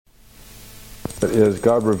is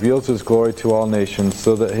God reveals His glory to all nations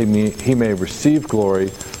so that He may receive glory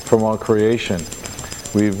from all creation.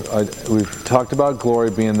 We've talked about glory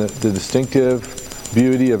being the distinctive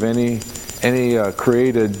beauty of any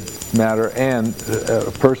created matter and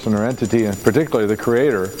a person or entity, and particularly the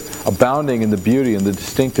Creator, abounding in the beauty and the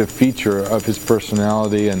distinctive feature of His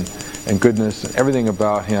personality and goodness and everything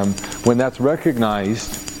about Him. When that's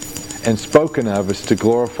recognized and spoken of, is to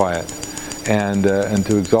glorify it and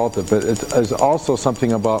to exalt it. But it's also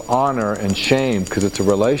something about honor and shame, because it's a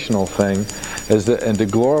relational thing, and to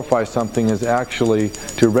glorify something is actually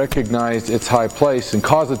to recognize its high place and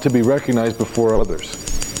cause it to be recognized before others.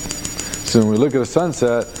 So when we look at a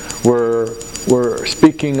sunset, we're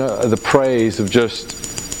speaking the praise of just,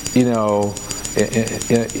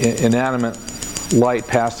 inanimate light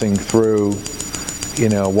passing through,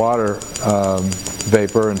 water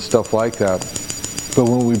vapor and stuff like that. But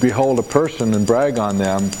when we behold a person and brag on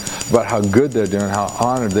them about how good they're doing, how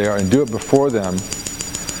honored they are, and do it before them,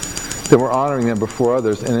 then we're honoring them before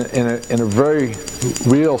others. And in a very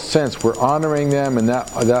real sense, we're honoring them, and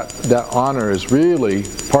that honor is really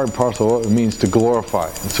part and parcel of what it means to glorify.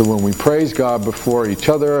 And so when we praise God before each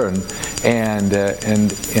other and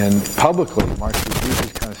publicly, Mark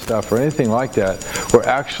Jesus kind of stuff or anything like that, we're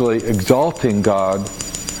actually exalting God,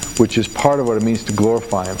 which is part of what it means to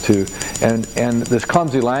glorify Him too. And this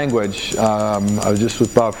clumsy language, I was just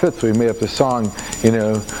with Bob Fitz, we made up this song,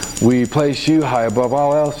 we place you high above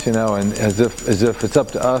all else, and as if it's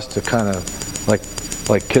up to us to kind of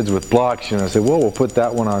like kids with blocks, say, well, we'll put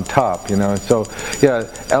that one on top, And so, yeah,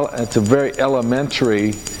 it's a very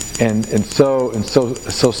elementary and so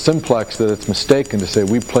simplex that it's mistaken to say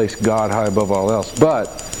we place God high above all else. But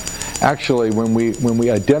actually, when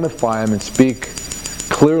we identify Him and speak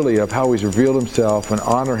clearly of how He's revealed Himself and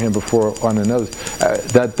honor Him before one another,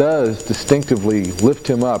 that does distinctively lift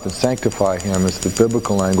Him up and sanctify Him, as the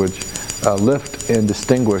biblical language, lift and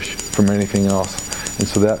distinguish from anything else. And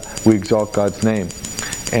so that we exalt God's name.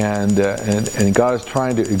 And God is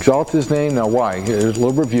trying to exalt His name. Now why? Here's a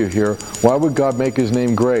little review here. Why would God make His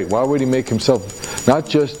name great? Why would He make Himself, not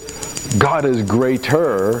just God is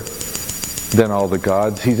greater than all the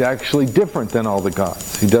gods, He's actually different than all the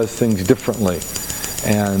gods. He does things differently.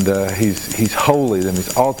 And he's holy, and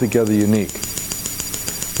He's altogether unique.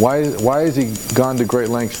 Why has He gone to great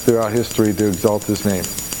lengths throughout history to exalt His name?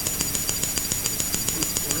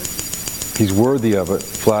 He's worthy of it,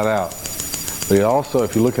 flat out. But He also,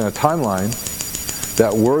 if you look in a timeline,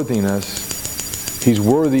 that worthiness, He's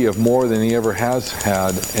worthy of more than He ever has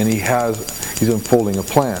had, and He's unfolding a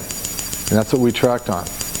plan. And that's what we tracked on.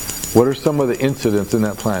 What are some of the incidents in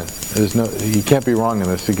that plan? You can't be wrong in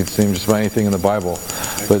this. You can see just about anything in the Bible.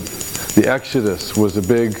 But the Exodus was a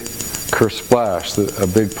big curse splash, a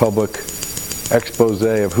big public expose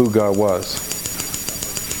of who God was.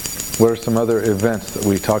 What are some other events that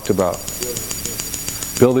we talked about?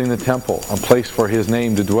 Building the temple, a place for His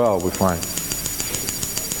name to dwell, we find.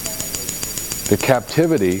 The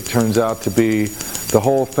captivity turns out to be the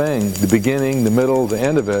whole thing, the beginning, the middle, the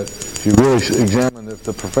end of it. If you really examine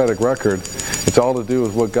the prophetic record, it's all to do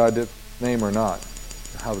with what God did, name or not,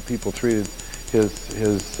 how the people treated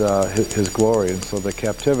His glory, and so the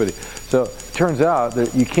captivity. So it turns out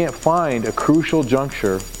that you can't find a crucial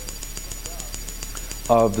juncture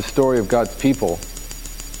of the story of God's people.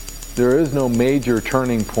 There is no major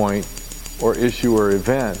turning point or issue or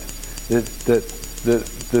event that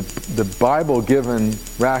the Bible-given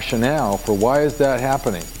rationale for why is that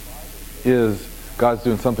happening is God's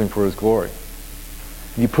doing something for His glory.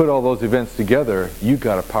 You put all those events together, you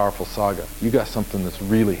got a powerful saga. You got something that's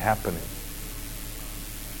really happening.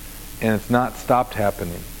 And it's not stopped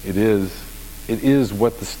happening. It is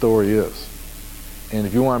what the story is. And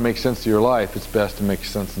if you want to make sense of your life, it's best to make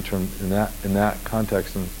sense in that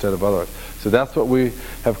context instead of otherwise. So that's what we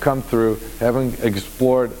have come through, having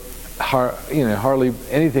explored hardly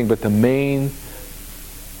anything but the main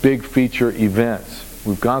big feature events.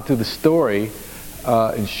 We've gone through the story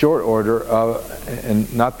in short order,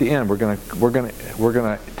 and not the end. We're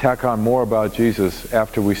gonna tack on more about Jesus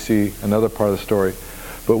after we see another part of the story.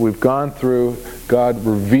 But we've gone through God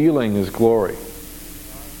revealing His glory.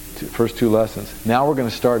 First two lessons. Now we're going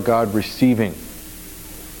to start God receiving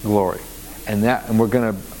glory, and we're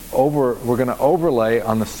going to overlay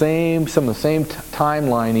on some of the same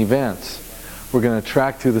timeline events. We're going to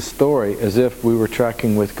track through the story as if we were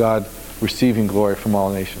tracking with God receiving glory from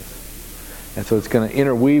all nations. And so it's going to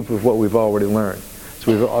interweave with what we've already learned.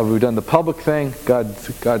 So we've done the public thing, God's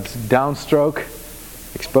downstroke,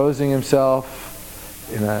 exposing Himself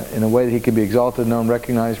in a way that He can be exalted, known,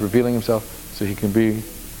 recognized, revealing Himself, so He can be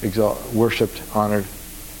worshipped, honored,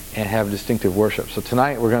 and have distinctive worship. So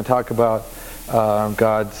tonight we're going to talk about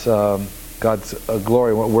God's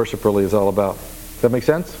glory and what worship really is all about. Does that make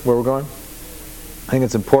sense, where we're going? I think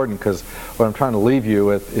it's important because what I'm trying to leave you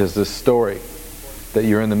with is this story that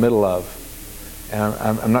you're in the middle of. And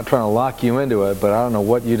I'm not trying to lock you into it, but I don't know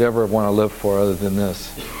what you'd ever want to live for other than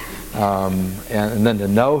this. And then to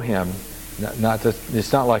know Him,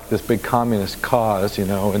 it's not like this big communist cause, and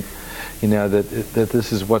that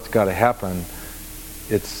this is what's got to happen.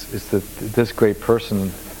 It's this great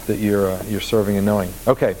person that you're serving and knowing.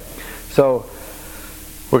 Okay, so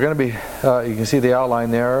we're going to be, you can see the outline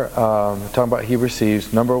there, talking about He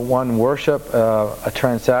receives. Number one, worship, a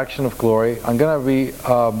transaction of glory. I'm going to be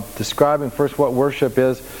describing first what worship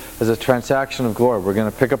is as a transaction of glory. We're going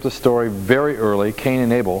to pick up the story very early, Cain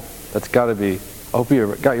and Abel. That's got to be, I hope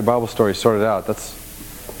you got your Bible story sorted out. That's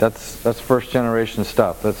first generation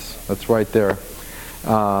stuff. That's right there.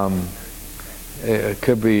 It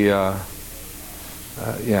could be,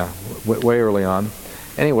 way early on.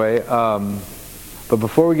 Anyway, but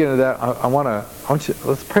before we get into that, I want you,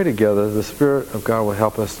 let's pray together. The Spirit of God will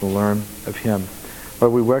help us to learn of Him.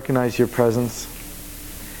 Lord, we recognize Your presence,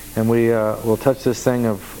 and we will touch this thing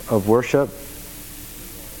of worship.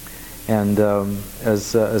 And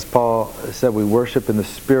as Paul said, we worship in the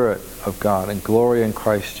Spirit of God and glory in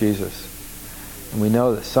Christ Jesus. And we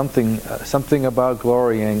know that something about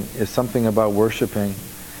glorying is something about worshiping,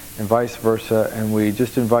 and vice versa. And we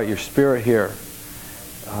just invite Your Spirit here.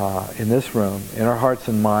 In this room, in our hearts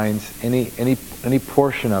and minds, any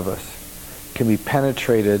portion of us can be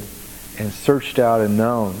penetrated and searched out and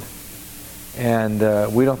known.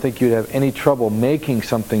 And we don't think You'd have any trouble making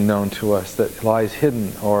something known to us that lies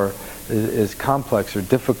hidden or is complex or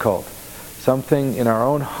difficult. Something in our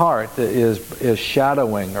own heart that is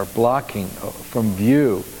shadowing or blocking from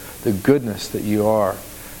view the goodness that You are.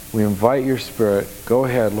 We invite Your Spirit. Go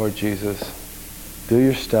ahead, Lord Jesus. Do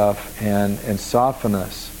Your stuff and soften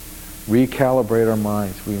us. Recalibrate our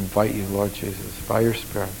minds. We invite You, Lord Jesus, by Your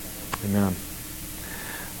Spirit. Amen.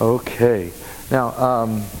 Okay. Now,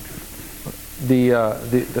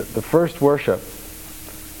 the first worship,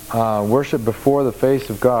 worship before the face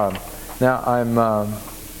of God. Now, I'm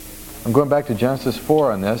going back to Genesis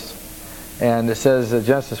 4 on this, and it says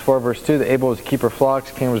Genesis 4 verse 2 that Abel was to keep her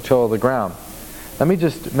flocks, Cain was to till the ground. Let me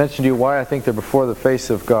just mention to you why I think they're before the face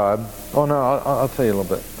of God. Oh no, I'll tell you a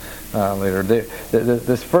little bit later.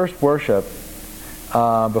 This first worship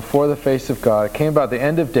before the face of God came about the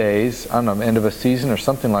end of days, I don't know, end of a season or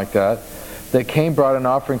something like that, that Cain brought an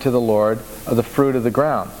offering to the Lord of the fruit of the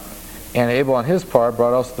ground. And Abel on his part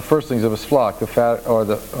brought also the firstlings of his flock, the fat or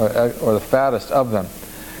the fattest of them.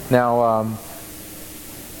 Now,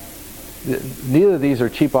 neither of these are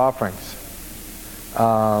cheap offerings.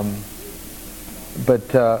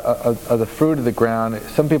 But of the fruit of the ground,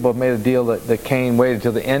 some people have made a deal that Cain waited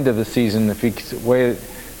till the end of the season. If he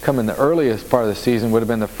come in the earliest part of the season, would have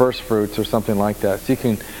been the first fruits or something like that. So you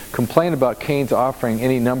can complain about Cain's offering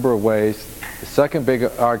any number of ways. The second big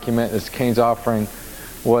argument is Cain's offering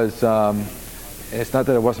was, it's not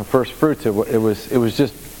that it wasn't first fruits, it was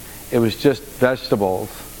just vegetables,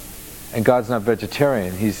 and God's not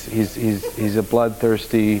vegetarian. He's a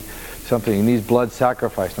bloodthirsty something. He needs blood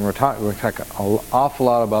sacrifice, and we're talking an awful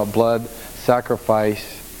lot about blood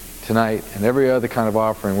sacrifice tonight, and every other kind of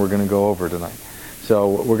offering we're going to go over tonight. So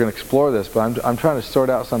we're going to explore this, but I'm trying to sort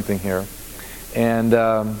out something here, and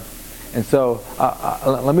so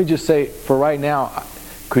let me just say for right now,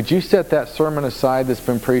 could you set that sermon aside that's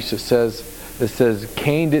been preached that says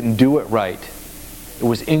Cain didn't do it right, it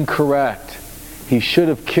was incorrect, he should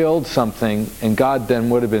have killed something, and God then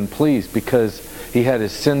would have been pleased because he had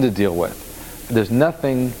his sin to deal with. There's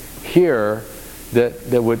nothing here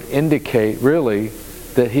that would indicate really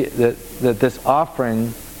that this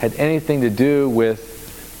offering had anything to do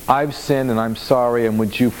with I've sinned and I'm sorry and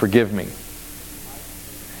would you forgive me.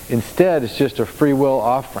 Instead, it's just a free will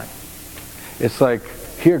offering. It's like,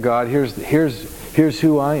 here God, here's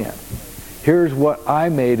who I am. Here's what I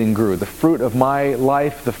made and grew. The fruit of my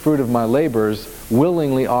life, the fruit of my labors,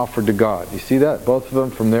 willingly offered to God. You see that? Both of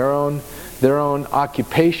them from their own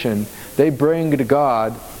occupation, they bring to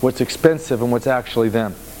God what's expensive and what's actually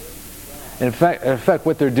them. In fact,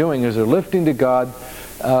 what they're doing is they're lifting to God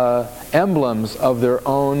emblems of their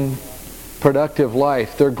own productive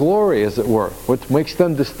life, their glory, as it were, what makes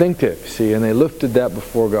them distinctive. See, and they lifted that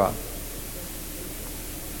before God.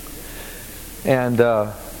 And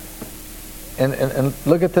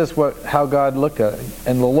look at this, how God looked at it.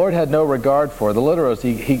 And the Lord had no regard for. The literal is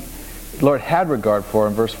Lord had regard for,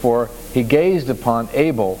 in verse 4, he gazed upon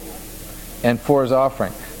Abel and for his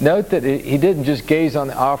offering. Note that he didn't just gaze on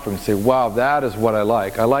the offering and say, wow, that is what I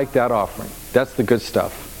like. I like that offering. That's the good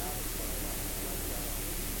stuff.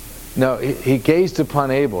 No, he gazed upon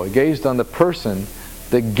Abel. He gazed on the person,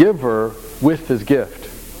 the giver, with his gift.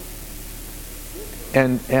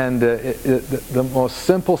 And the most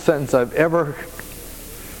simple sentence I've ever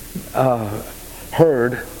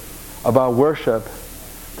heard about worship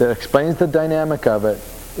that explains the dynamic of it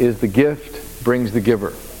is the gift brings the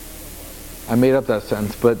giver. I made up that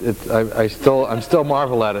sentence, but I'm still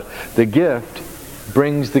marvel at it. The gift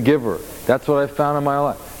brings the giver. That's what I found in my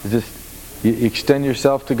life. It's just you extend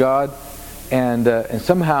yourself to God, and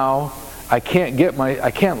somehow I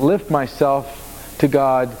can't lift myself to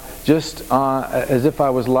God just as if I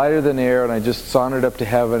was lighter than air and I just sauntered up to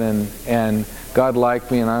heaven and God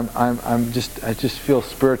liked me, and I just feel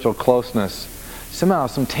spiritual closeness. Somehow,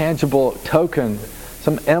 some tangible token,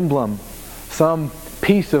 some emblem, some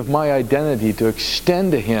piece of my identity to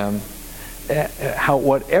extend to Him,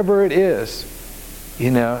 whatever it is,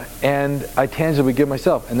 and I tangibly give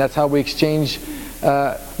myself. And that's how we exchange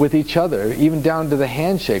with each other, even down to the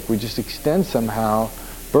handshake. We just extend somehow,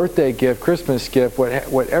 birthday gift, Christmas gift,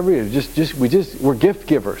 whatever it is. We're gift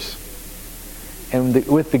givers. And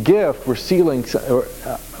with the gift, we're sealing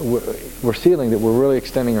that we're really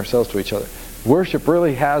extending ourselves to each other. Worship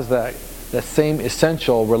really has that same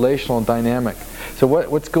essential relational dynamic. So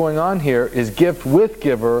what's going on here is gift with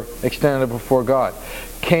giver extended before God.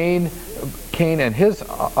 Cain and his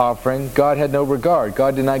offering, God had no regard.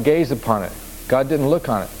 God did not gaze upon it. God didn't look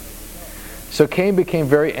on it. So Cain became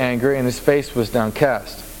very angry and his face was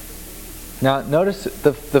downcast. Now notice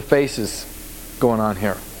the faces going on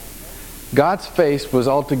here. God's face was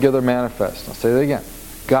altogether manifest. I'll say that again.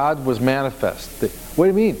 God was manifest. What do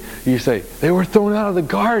you mean? You say, they were thrown out of the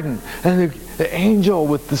garden, and the angel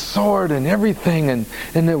with the sword and everything, and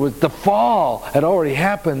it was the fall had already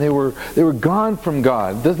happened. They were gone from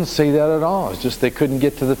God. It doesn't say that at all. It's just they couldn't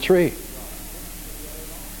get to the tree.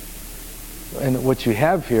 And what you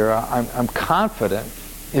have here, I'm confident,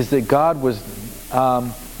 is that God was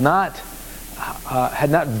had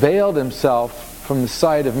not veiled Himself from the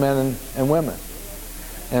sight of men and women.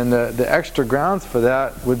 And the extra grounds for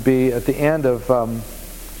that would be at the end of,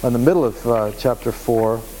 in the middle of chapter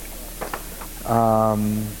 4. Oh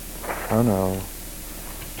no,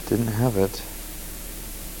 didn't have it.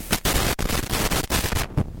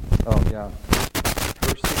 Oh yeah.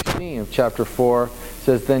 Verse 16 of chapter 4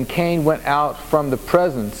 says, Then Cain went out from the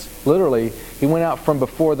presence. Literally, he went out from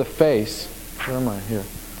before the face. Where am I here?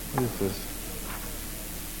 What is this?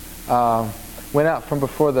 Went out from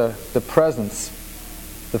before the presence,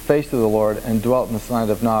 the face of the Lord, and dwelt in the land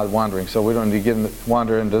of Nod, wandering. So we don't need to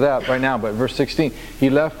wander into that right now, but verse 16, he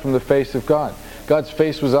left from the face of God. God's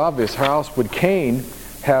face was obvious. How else would Cain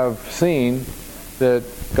have seen that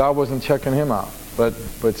God wasn't checking him out, but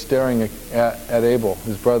staring at Abel,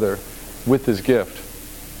 his brother, with his gift?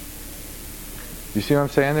 You see what I'm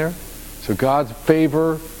saying there? So God's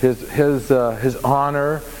favor, his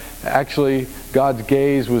honor, actually God's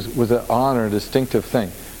gaze was an honor, a distinctive thing.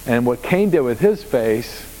 And what Cain did with his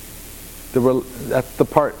face, that's the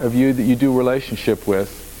part of you that you do relationship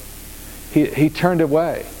with. He turned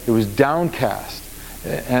away. It was downcast,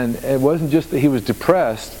 and it wasn't just that he was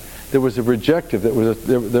depressed. There was a rejective.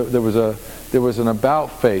 There was an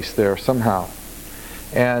about face there somehow.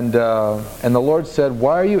 And the Lord said,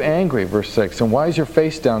 "Why are you angry?" Verse 6. "And why is your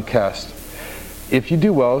face downcast? If you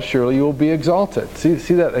do well, surely you will be exalted."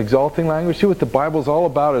 See that exalting language? See what the Bible's all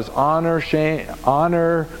about is honor, shame,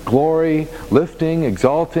 honor, glory, lifting,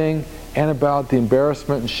 exalting, and about the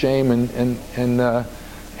embarrassment and shame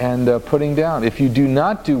and putting down. If you do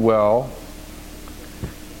not do well,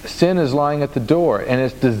 sin is lying at the door, and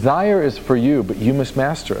its desire is for you, but you must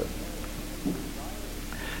master it.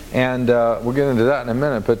 And we'll get into that in a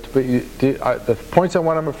minute, but the points I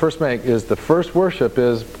want to first make is the first worship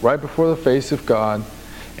is right before the face of God,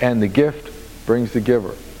 and the gift brings the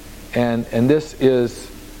giver. And this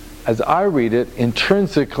is, as I read it,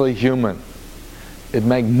 intrinsically human. It's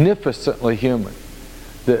magnificently human.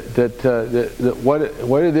 That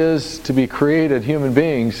what it is to be created human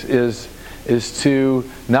beings is to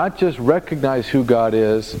not just recognize who God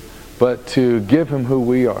is, but to give Him who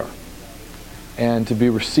we are, and to be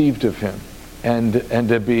received of Him, and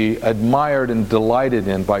to be admired and delighted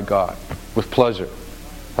in by God with pleasure.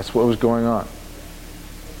 That's what was going on.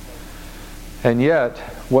 And yet,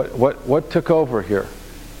 what took over here?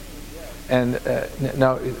 And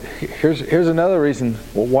now, here's another reason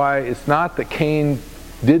why it's not that Cain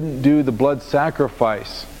didn't do the blood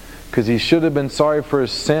sacrifice, because he should have been sorry for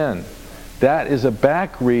his sin, that is a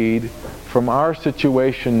back read from our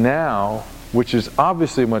situation now, which is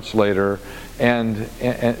obviously much later, and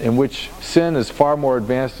in which sin is far more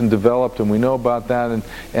advanced and developed, and we know about that.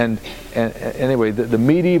 And anyway, the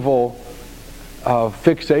medieval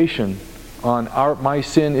fixation on my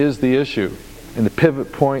sin is the issue, and the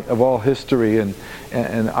pivot point of all history, and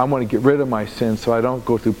I want to get rid of my sin so I don't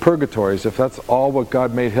go through purgatories. If that's all what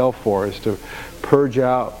God made hell for, is to purge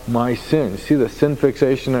out my sin. See, the sin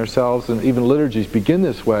fixation ourselves, and even liturgies begin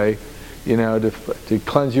this way, to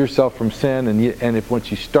cleanse yourself from sin, and if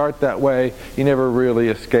once you start that way, you never really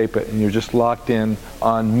escape it, and you're just locked in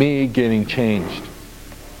on me getting changed.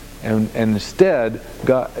 And instead,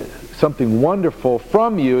 God, something wonderful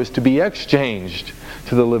from you is to be exchanged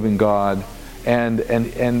to the living God, and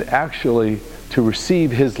actually to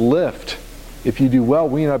receive His lift. If you do well,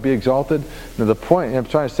 will you not be exalted? Now the point I'm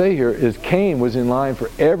trying to say here is Cain was in line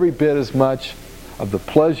for every bit as much of the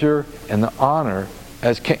pleasure and the honor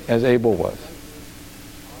as Abel was.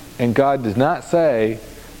 And God does not say,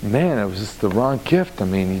 man, it was just the wrong gift. I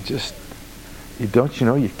mean,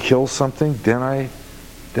 you kill something, then I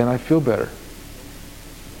feel better.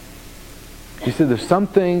 He said there's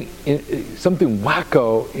something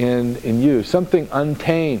wacko in you, something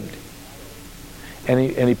untamed. And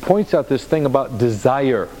he points out this thing about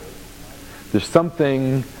desire. There's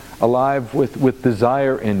something alive with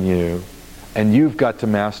desire in you, and you've got to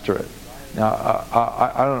master it. Now,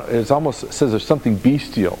 I don't know, it almost says there's something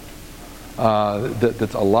bestial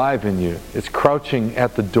that's alive in you. It's crouching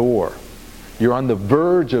at the door. You're on the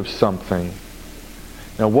verge of something.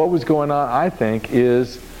 Now, what was going on, I think,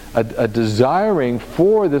 is a desiring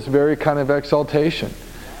for this very kind of exaltation.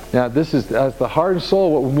 Now, this is, as the heart and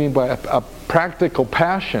soul, what we mean by a practical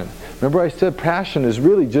passion. Remember I said passion is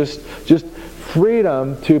really just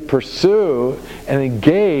freedom to pursue and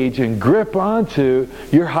engage and grip onto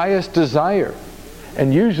your highest desire.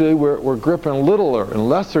 And usually we're gripping littler and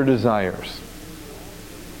lesser desires.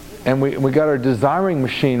 And we got our desiring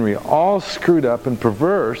machinery all screwed up and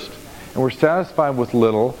perverse, and we're satisfied with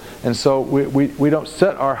little, and so we don't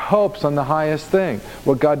set our hopes on the highest thing.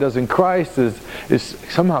 What God does in Christ is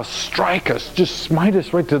somehow strike us, just smite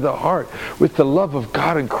us right to the heart with the love of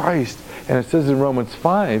God in Christ. And it says in Romans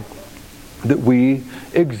 5 that we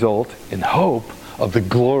exult in hope of the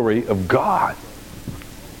glory of God.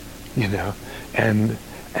 And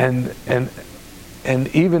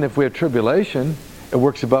even if we have tribulation, it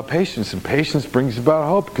works about patience, and patience brings about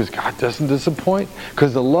hope, because God doesn't disappoint,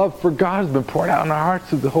 because the love for God has been poured out in our hearts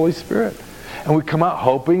through the Holy Spirit. And we come out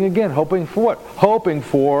hoping again. Hoping for what? Hoping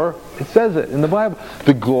for, it says it in the Bible,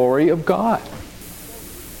 the glory of God.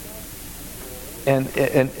 And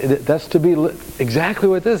that's to be exactly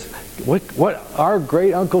what this, what our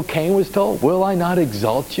great Uncle Cain was told. Will I not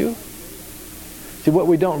exalt you? See, what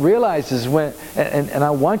we don't realize is when, and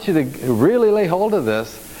I want you to really lay hold of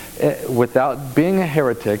this, without being a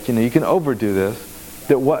heretic. You can overdo this.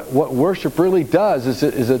 That what worship really does is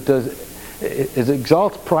it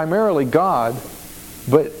exalts primarily God,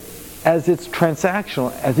 but as it's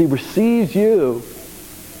transactional, as He receives you,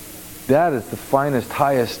 that is the finest,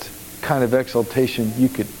 highest kind of exaltation you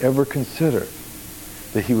could ever consider.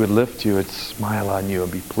 That He would lift you and smile on you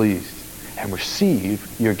and be pleased and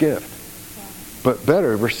receive your gift. But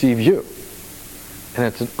better, receive you. And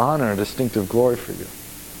it's an honor and distinctive glory for you.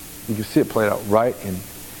 You can see it played out right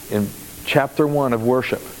in chapter 1 of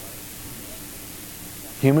worship.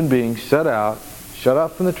 Human beings shut out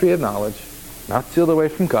from the tree of knowledge, not sealed away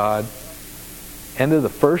from God, end of the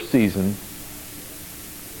first season.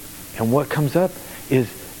 And what comes up is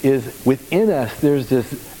within us there's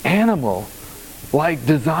this animal-like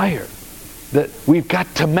desire that we've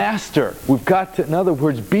got to master. We've got to, in other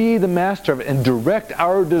words, be the master of it and direct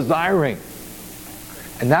our desiring.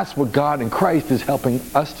 And that's what God in Christ is helping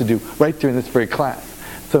us to do right there in this very class.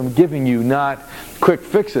 So I'm giving you not quick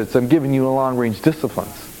fix-its, I'm giving you long-range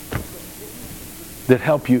disciplines that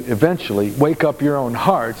help you eventually wake up your own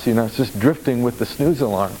hearts. It's just drifting with the snooze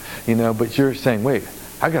alarm, but you're saying, wait,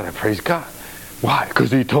 I got to praise God. Why?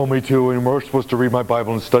 Because He told me to, and we're supposed to read my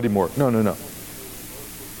Bible and study more. No.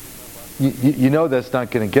 You know that's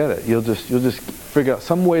not going to get it. You'll just figure out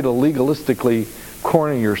some way to legalistically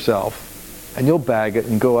corner yourself, and you'll bag it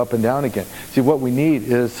and go up and down again. See, what we need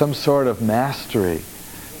is some sort of mastery.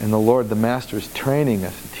 And the Lord, the Master, is training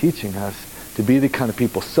us and teaching us to be the kind of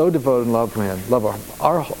people so devoted and love Him, love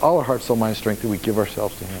all our heart, soul, mind, strength, that we give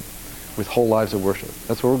ourselves to Him with whole lives of worship.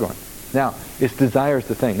 That's where we're going. Now, it's desire is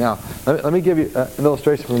the thing. Now, let me give you an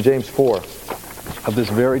illustration from James 4 of this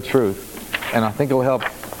very truth. And I think it will help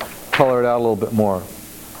color it out a little bit more.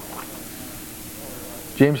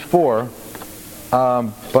 James 4,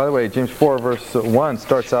 By the way, James 4 verse 1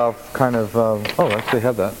 starts out kind of, I actually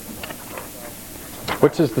have that.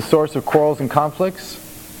 Which is the source of quarrels and conflicts?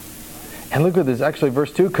 And look at this, actually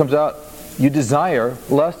verse 2 comes out, you desire,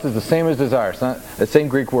 lust is the same as desire. It's not the same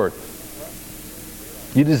Greek word.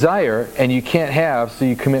 You desire and you can't have, so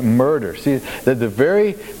you commit murder. See, the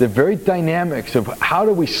very dynamics of how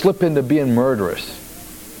do we slip into being murderous?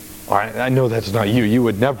 All right, I know that's not you. You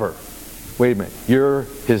would never. Wait a minute. You're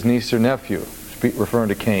his niece or nephew, referring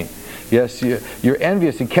to Cain. Yes, you're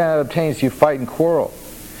envious and cannot obtain, so you fight and quarrel.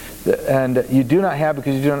 And you do not have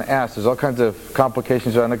because you do not ask. There's all kinds of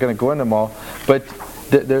complications. I'm not going to go into them all. But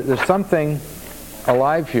there's something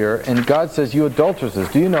alive here. And God says, you adulteresses,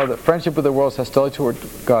 do you know that friendship with the world is hostility toward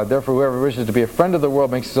God? Therefore, whoever wishes to be a friend of the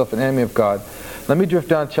world makes himself an enemy of God. Let me drift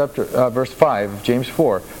down verse 5 of James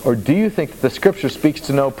 4. Or do you think that the Scripture speaks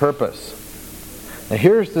to no purpose? Now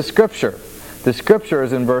here's the Scripture. The Scripture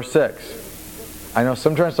is in verse 6. I know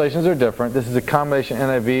some translations are different. This is a combination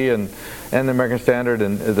NIV and the American Standard,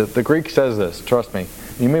 and the Greek says this, trust me.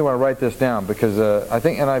 You may want to write this down because I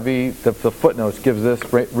think NIV, the footnotes, gives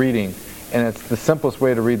this reading, and it's the simplest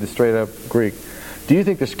way to read the straight-up Greek. Do you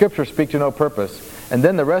think the Scripture speak to no purpose? And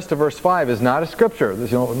then the rest of verse 5 is not a Scripture.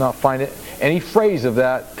 You'll not find any phrase of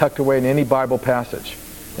that tucked away in any Bible passage.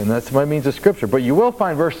 And that's what it means of Scripture. But you will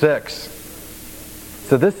find verse 6.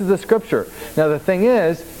 So this is the Scripture. Now the thing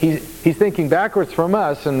is, he's thinking backwards from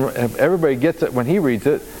us, and everybody gets it when he reads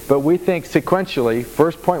it, but we think sequentially,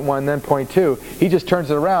 first point 1, then point 2. He just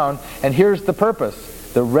turns it around, and here's the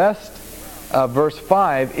purpose. The rest of verse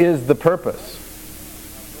 5 is the purpose.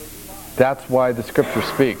 That's why the Scripture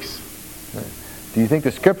speaks. Do you think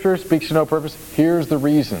the Scripture speaks to no purpose? Here's the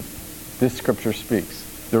reason this Scripture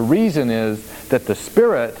speaks. The reason is that the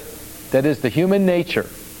Spirit, that is the human nature,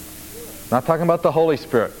 not talking about the Holy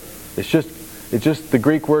Spirit. It's just the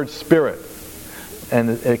Greek word spirit. And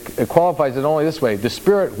it qualifies it only this way. The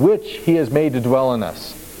Spirit which He has made to dwell in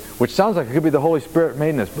us. Which sounds like it could be the Holy Spirit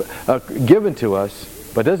made in us, given to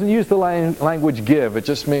us, but doesn't use the language give. It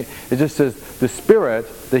just says the Spirit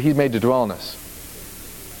that He's made to dwell in us.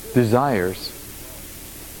 Desires.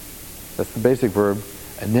 That's the basic verb.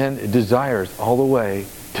 And then it desires all the way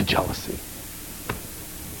to jealousy.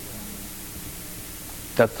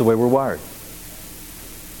 That's the way we're wired.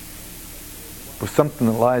 With something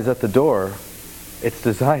that lies at the door, it's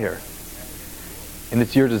desire. And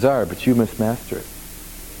it's your desire, but you must master it.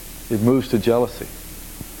 It moves to jealousy.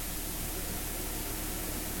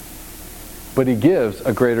 But He gives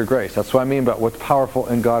a greater grace. That's what I mean about what's powerful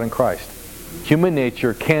in God and Christ. Human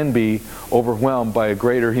nature can be overwhelmed by a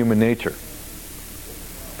greater human nature.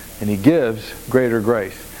 And He gives greater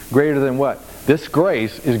grace. Greater than what? This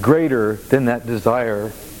grace is greater than that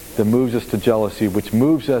desire that moves us to jealousy, which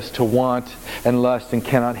moves us to want and lust and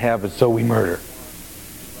cannot have it, so we murder.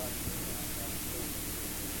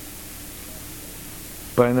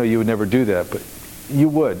 But I know you would never do that, but you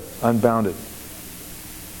would, unbounded.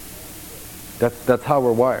 That's how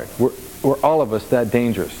we're wired. We're all of us that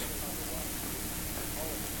dangerous.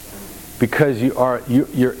 Because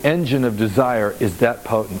your engine of desire is that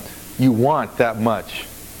potent. You want that much.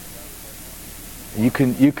 You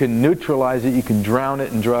can neutralize it, you can drown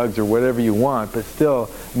it in drugs or whatever you want, but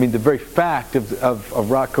still, I mean, the very fact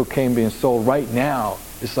of rock cocaine being sold right now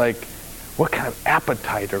is like, what kind of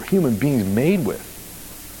appetite are human beings made with?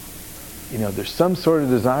 You know, there's some sort of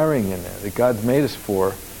desiring in there that God's made us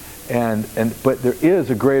for, but there is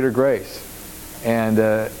a greater grace, and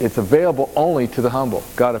it's available only to the humble.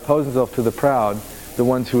 God opposes Himself to the proud, the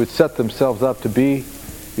ones who would set themselves up to be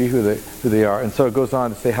who they are. And so it goes on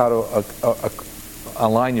to say how to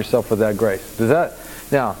align yourself with that grace.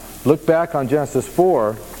 Now, look back on Genesis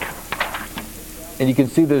 4, and you can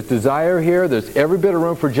see there's desire here. There's every bit of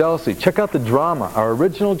room for jealousy. Check out the drama, our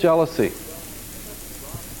original jealousy.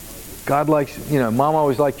 God likes, Mom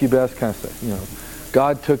always liked you best kind of stuff.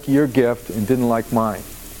 God took your gift and didn't like mine.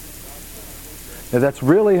 Now that's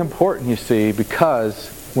really important, you see, because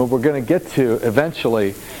what we're going to get to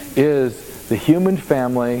eventually is the human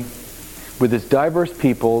family with its diverse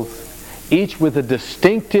peoples, each with a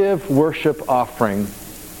distinctive worship offering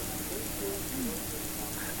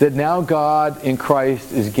that now God in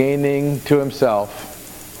Christ is gaining to Himself.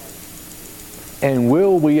 And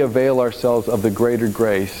will we avail ourselves of the greater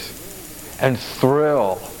grace and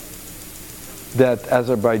thrill that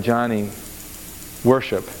Azerbaijani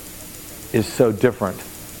worship is so different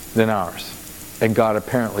than ours? And God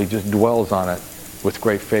apparently just dwells on it with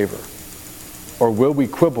great favor. Or will we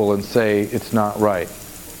quibble and say it's not right?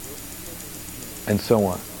 And so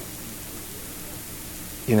on.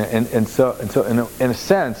 And so in a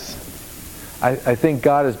sense, I think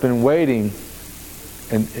God has been waiting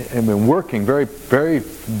and been working very, very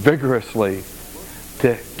vigorously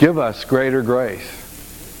to give us greater grace.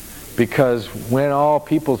 Because when all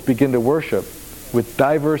peoples begin to worship with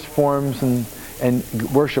diverse forms and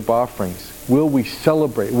worship offerings, will we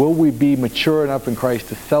celebrate? Will we be mature enough in Christ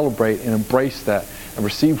to celebrate and embrace that and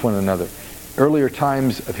receive one another? Earlier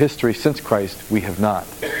times of history since Christ, we have not.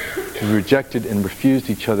 We rejected and refused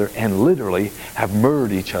each other and literally have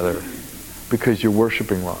murdered each other because you're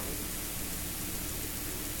worshiping wrong.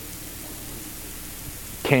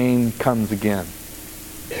 Cain comes again.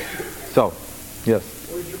 So, yes.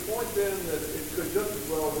 Well, is your point then that it could just as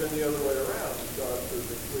well have been the other way around? God says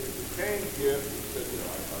that with Cain's gift, he said, I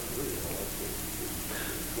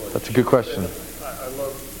agree. That's a good question. I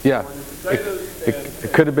love. Yeah,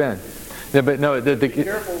 it could have been. Yeah, but no, it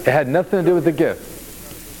had nothing to do with the gift.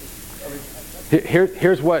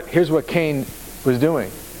 Here's what Cain was doing.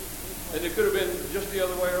 And it could have been just the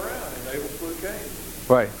other way around, and Abel slew Cain.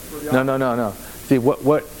 Right. No. See,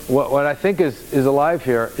 what I think is alive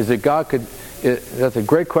here is that God could. That's a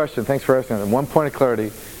great question. Thanks for asking that. One point of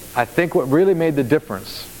clarity. I think what really made the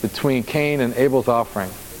difference between Cain and Abel's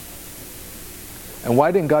offering, and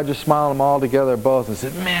why didn't God just smile them all together both and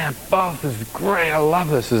say, man, both is great, I love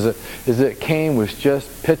this, is that Cain was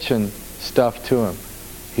just pitching stuff to him.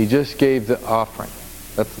 He just gave the offering.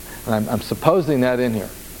 And I'm supposing that in here.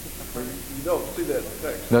 You don't see that in the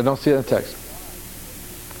text. No, don't see it in the text.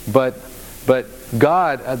 But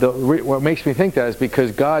God, what makes me think that is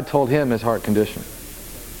because God told him his heart condition.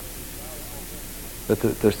 That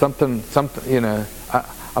there's something,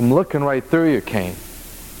 I'm looking right through you, Cain.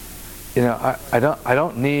 I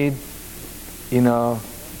don't need,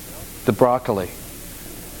 the broccoli.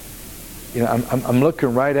 I'm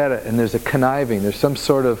looking right at it, and there's a conniving. There's some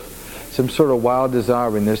sort of wild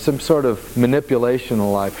desiring. There's some sort of manipulation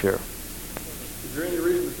in life here. Is there any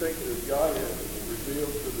reason to think that God had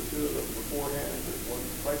revealed to the two of them beforehand that one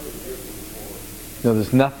type of gift was more? No,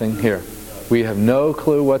 there's nothing here. We have no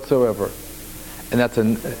clue whatsoever, and that's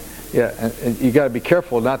and you got to be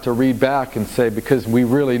careful not to read back and say because we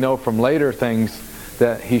really know from later things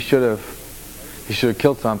that he should have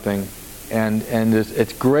killed something, and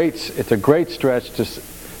it's a great stretch to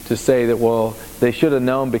say that well they should have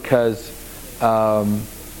known because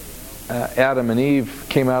Adam and Eve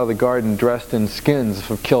came out of the garden dressed in skins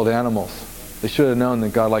of killed animals. They should have known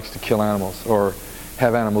that God likes to kill animals or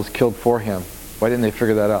have animals killed for him. Why didn't they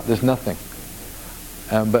figure that out? There's nothing.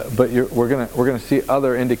 But we're gonna see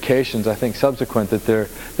other indications, I think, subsequent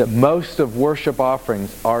that most of worship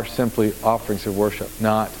offerings are simply offerings of worship,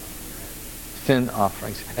 not sin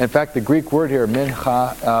offerings. In fact, the Greek word here,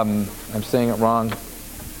 mincha, I'm saying it wrong.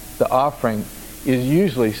 The offering is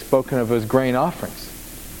usually spoken of as grain offerings.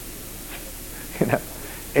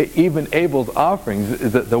 Even Abel's offerings,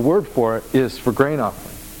 the word for it is for grain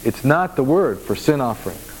offering. It's not the word for sin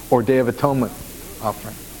offering or Day of Atonement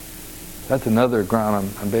offering. That's another ground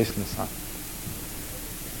I'm basing this on.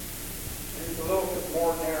 It's a little bit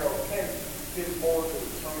more narrow. I think it's more to the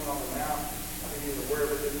Sermon on the Mount. I think he's aware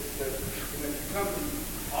of it. That when it comes to the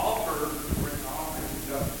altar, when the offering is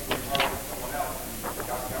up to someone else, and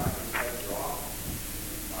God can take your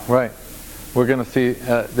offering. Right. We're going to see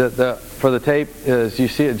for the tape is you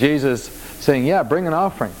see Jesus saying, "Yeah, bring an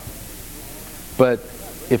offering," but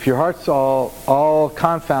if your heart's all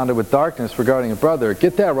confounded with darkness regarding a brother,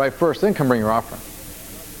 get that right first, then come bring your offering.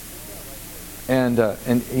 And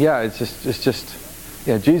yeah, it's just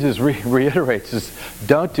Jesus reiterates this: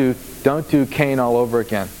 don't do Cain all over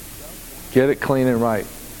again. Get it clean and right,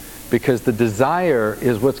 because the desire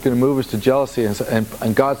is what's going to move us to jealousy,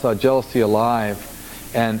 and God saw jealousy alive,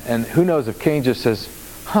 and who knows if Cain just says,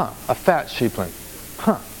 a fat sheepling,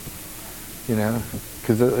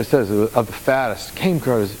 because it says of the fattest,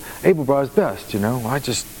 Abel brought his best. I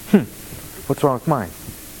just, what's wrong with mine?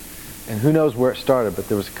 And who knows where it started, but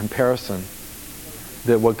there was a comparison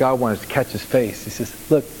that what God wanted to catch his face. He says,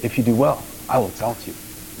 look, if you do well, I will exalt you.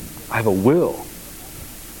 I have a will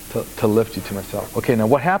to lift you to myself. Okay, now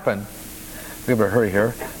what happened? We better hurry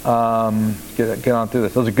here. Get on through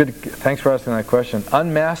this. Those are good. Thanks for asking that question.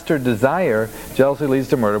 Unmastered desire, jealousy leads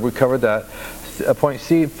to murder. We covered that. Point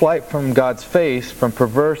C, flight from God's face, from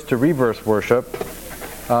perverse to reverse worship.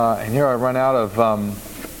 And here I run out of...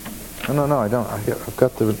 no, I don't. I've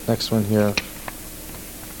got the next one here.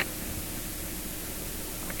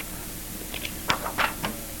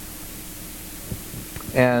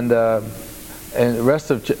 And the rest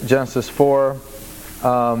of Genesis 4,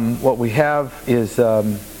 what we have is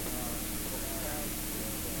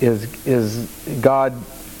God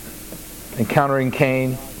encountering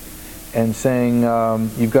Cain. and saying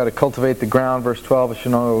you've got to cultivate the ground. Verse 12, it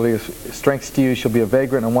shall not only strength to you, shall be a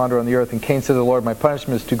vagrant and wander on the earth. And Cain said to the Lord, my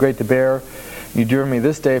punishment is too great to bear. You driven me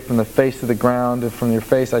this day from the face of the ground, and from your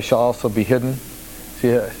face I shall also be hidden. See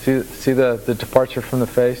the departure from the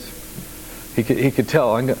face? He could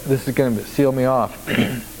tell, this is going to seal me off.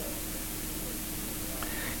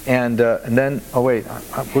 And then, oh wait,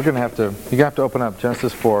 you're going to have to open up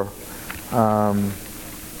Genesis 4.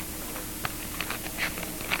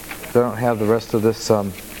 I don't have the rest of this,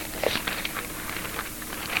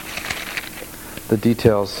 the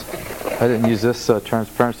details. I didn't use this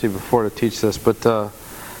transparency before to teach this, but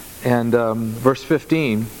verse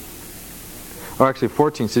 15, or actually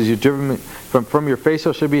 14 says, "You driven me from your face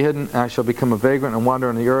I shall be hidden, and I shall become a vagrant and wander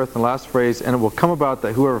on the earth." And the last phrase, "And it will come about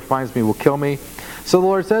that whoever finds me will kill me." So the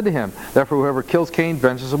Lord said to him, "Therefore whoever kills Cain,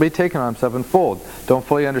 vengeance will be taken on him sevenfold." Don't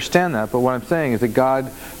fully understand that, but what I'm saying is that God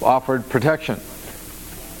offered protection.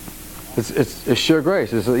 It's sheer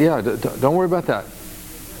grace. It's, don't worry about that.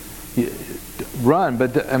 Run,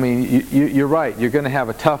 but I mean, you're right. You're going to have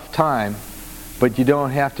a tough time, but you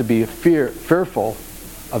don't have to be fearful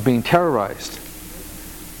of being terrorized.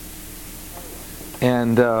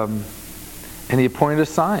 And he appointed a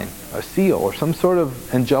sign, a seal, or some sort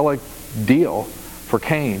of angelic deal for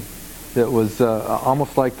Cain that was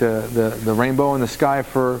almost like the rainbow in the sky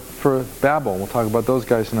for Babel. We'll talk about those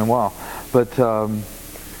guys in a while. But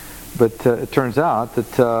it turns out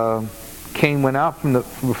that Cain went out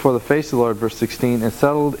before the face of the Lord, verse 16, and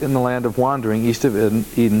settled in the land of wandering, east of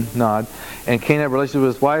Eden, Nod. And Cain had a relationship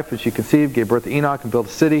with his wife, and she conceived, gave birth to Enoch, and built a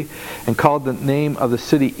city, and called the name of the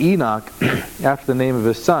city Enoch after the name of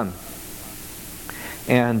his son.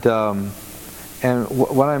 And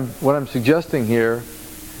what I'm suggesting here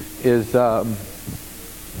is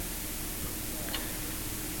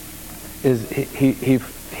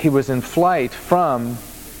he was in flight from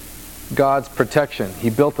God's protection. He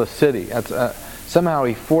built a city. Somehow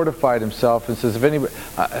he fortified himself and says,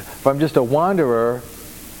 if I'm just a wanderer,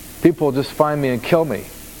 people will just find me and kill me.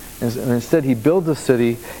 And instead he builds a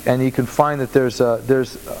city, and you can find that there's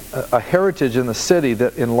a heritage in the city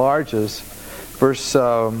that enlarges. Verse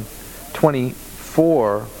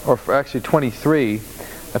 24, or actually 23,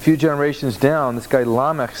 a few generations down, this guy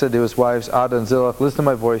Lamech said to his wives, Ada and Zillah, "Listen to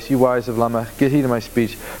my voice, you wives of Lamech, get heed to my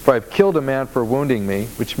speech, for I have killed a man for wounding me,"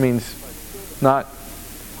 which means not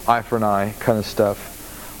eye for an eye kind of stuff.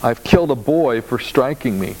 "I've killed a boy for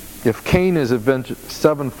striking me. If Cain is avenged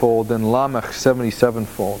sevenfold, then Lamech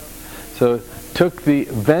 77-fold. So took the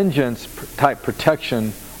vengeance type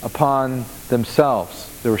protection upon themselves.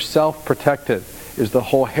 They were self-protected, is the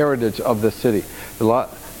whole heritage of the city.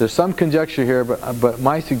 There's some conjecture here, but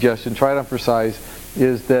my suggestion, try to emphasize,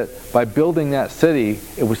 is that by building that city,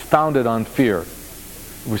 it was founded on fear.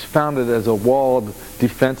 It was founded as a walled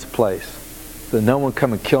defense place, that no one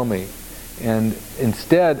come and kill me. And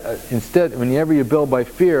instead, whenever you build by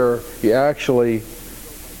fear, you actually,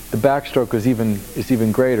 the backstroke is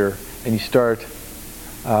even greater, and you start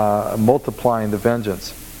multiplying the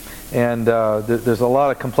vengeance. And there's a lot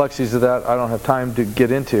of complexities of that I don't have time to get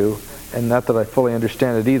into, and not that I fully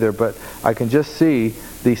understand it either, but I can just see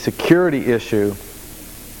the security issue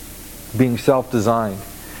being self-designed.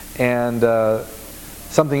 And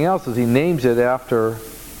something else is he names it after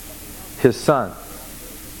his son.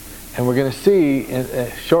 And we're going to see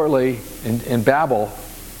shortly in Babel,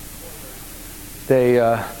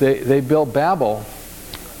 they built Babel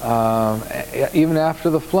even after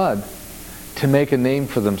the flood to make a name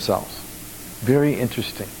for themselves. Very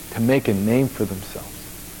interesting. To make a name for themselves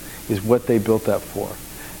is what they built that for.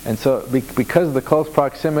 And so because of the close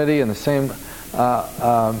proximity and the same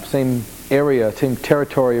area, same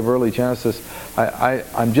territory of early Genesis,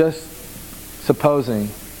 I'm just supposing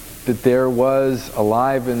that there was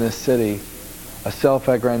alive in this city a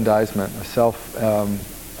self-aggrandizement, a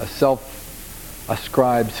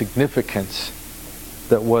self-ascribed significance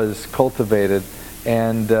that was cultivated,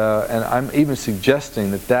 and I'm even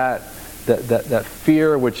suggesting that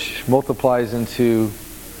fear, which multiplies into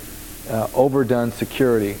overdone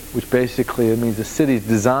security, which basically it means the city is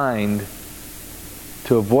designed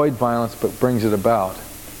to avoid violence but brings it about.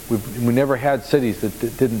 We never had cities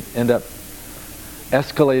that didn't end up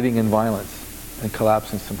escalating in violence and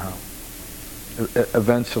collapsing somehow.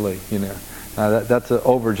 Eventually, that's an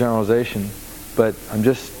overgeneralization, but I'm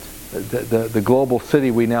just the global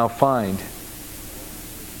city we now find.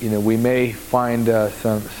 We may find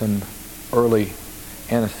some early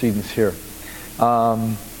antecedents here.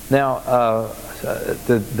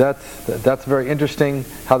 That's very interesting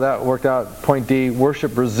how that worked out. Point D: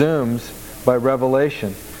 worship resumes by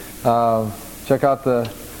revelation. Check out the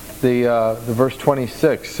the verse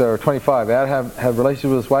 26 or 25. Adam had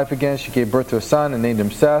relations with his wife again. She gave birth to a son and named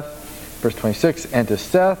him Seth. Verse 26. And to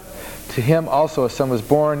Seth, to him also a son was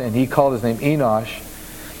born, and he called his name Enosh.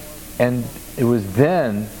 And it was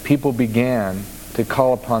then people began to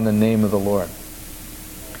call upon the name of the Lord.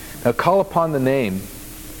 Now, call upon the name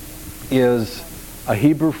is a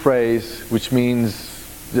Hebrew phrase which means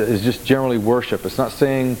is just generally worship. It's not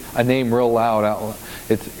saying a name real loud out loud.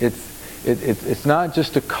 It's not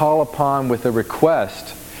just to call upon with a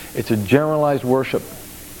request. It's a generalized worship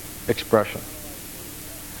expression.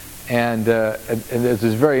 And it's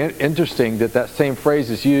very interesting that same phrase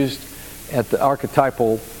is used at the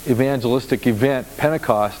archetypal evangelistic event,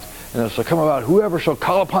 Pentecost. And it shall come about, whoever shall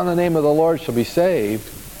call upon the name of the Lord shall be saved.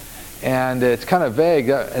 And it's kind of vague,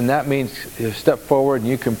 and that means you step forward and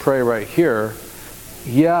you can pray right here.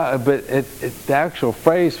 Yeah, but the actual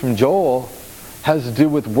phrase from Joel has to do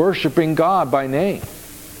with worshiping God by name.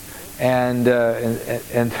 And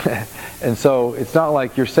so it's not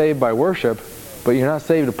like you're saved by worship, but you're not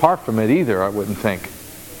saved apart from it either, I wouldn't think.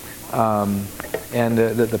 And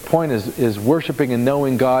the point is worshiping and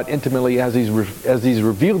knowing God intimately as He's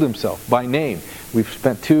revealed Himself by name. We've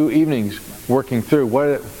spent 2 evenings working through what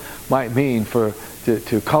it might mean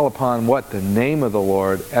to call upon what the name of the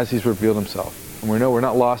Lord as He's revealed Himself. And we know we're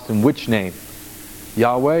not lost in which name,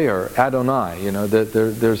 Yahweh or Adonai. You know that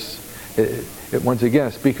there's once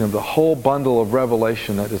again speaking of the whole bundle of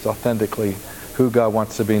revelation that is authentically who God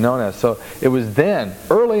wants to be known as. So it was then,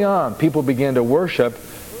 early on, people began to worship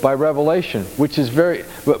by revelation, which is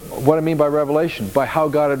what I mean by revelation, by how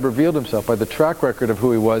God had revealed Himself, by the track record of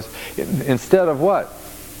who He was, instead of what?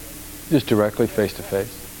 Just directly face to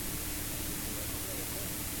face.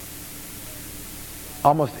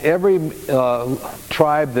 Almost every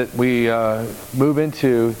tribe that we move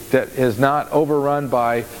into that is not overrun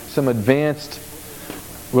by some advanced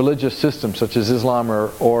religious system such as Islam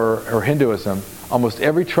or Hinduism, almost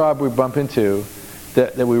every tribe we bump into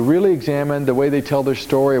that we really examine the way they tell their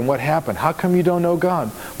story and what happened. How come you don't know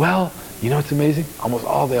God? Well, you know what's amazing?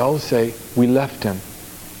 They always say, we left Him.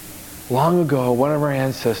 Long ago, one of our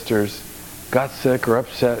ancestors got sick or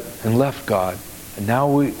upset and left God, and now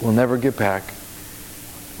we will never get back.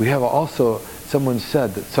 We have also, someone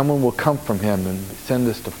said that someone will come from Him and send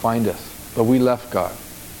us to find us, but we left God.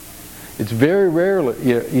 It's very rarely,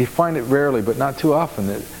 you find it rarely, but not too often,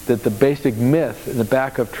 that the basic myth in the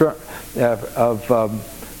back of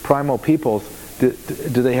primal peoples, do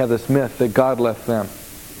they have this myth that God left them?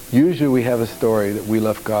 Usually we have a story that we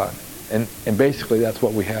left God. And basically that's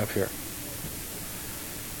what we have here.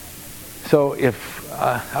 So if,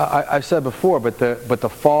 I've said before, but the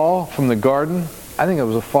fall from the garden, I think it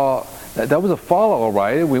was a fall, that was a fall all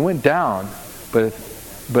right. We went down, but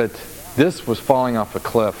this was falling off a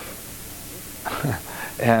cliff.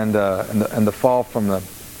 and the fall from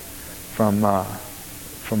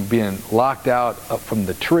being locked out from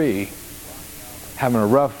the tree, having a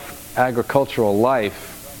rough agricultural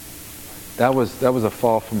life, that was a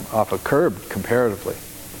fall from off a curb comparatively,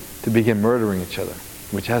 to begin murdering each other,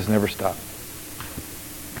 which has never stopped.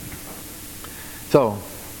 So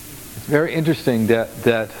it's very interesting that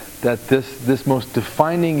this most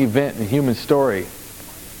defining event in human story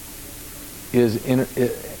is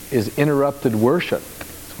interrupted worship.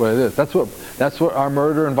 That's what it is. That's what our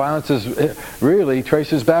murder and violence really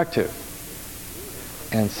traces back to.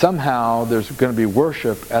 And somehow there's going to be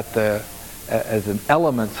worship as an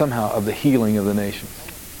element somehow of the healing of the nations.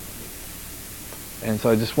 And so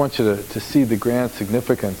I just want you to see the grand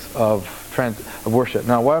significance of worship.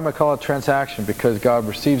 Now, why am I calling it transaction? Because God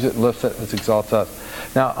receives it and lifts it and exalts us.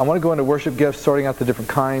 Now, I want to go into worship gifts, sorting out the different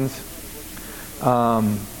kinds.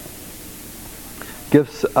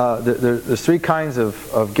 Gifts. There's 3 kinds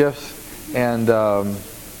of gifts, and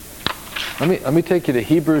let me take you to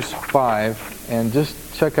Hebrews 5 and just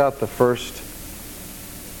check out the first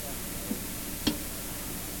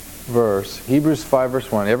verse. Hebrews 5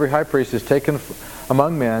 verse 1. Every high priest is taken from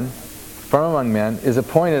among men, is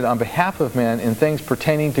appointed on behalf of men in things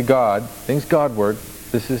pertaining to God, things Godward.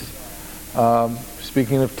 This is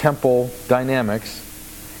speaking of temple dynamics,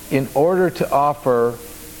 in order to offer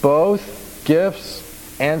both gifts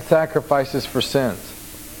and sacrifices for sins.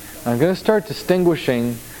 I'm going to start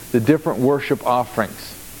distinguishing the different worship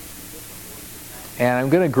offerings. And I'm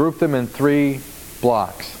going to group them in 3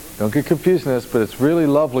 blocks. Don't get confused in this, but it's really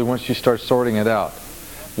lovely once you start sorting it out.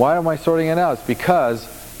 Why am I sorting it out? It's because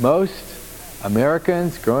most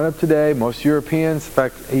Americans growing up today, most Europeans, in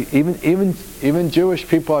fact, even Jewish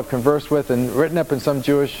people I've conversed with and written up in some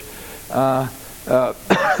Jewish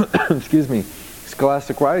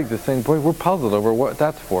scholastic writings are saying, boy, we're puzzled over what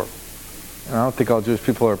that's for. And I don't think all Jewish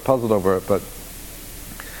people are puzzled over it,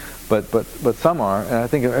 but some are. And I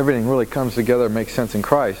think everything really comes together and makes sense in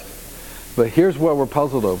Christ. But here's what we're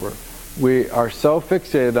puzzled over. We are so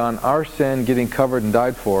fixated on our sin getting covered and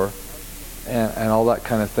died for, and all that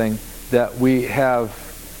kind of thing, that we have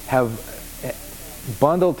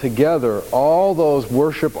bundled together all those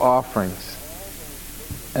worship offerings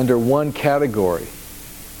under one category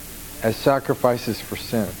as sacrifices for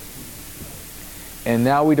sin. And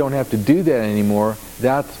now we don't have to do that anymore.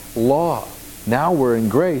 That's law. Now we're in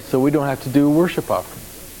grace, so we don't have to do worship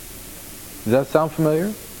offerings. Does that sound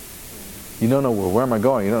familiar? You don't know, well, where am I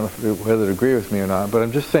going? You don't know whether to agree with me or not, but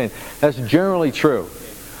I'm just saying that's generally true.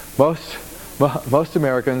 Most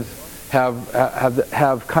Americans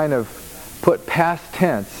have kind of put past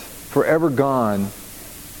tense, forever gone,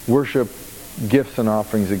 worship gifts and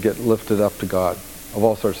offerings that get lifted up to God of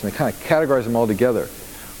all sorts, and they kind of categorize them all together.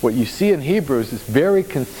 What you see in Hebrews is very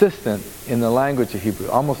consistent in the language of Hebrew.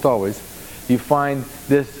 Almost always, you find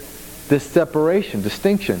this separation,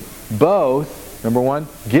 distinction. Both, number one,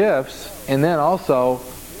 gifts, and then also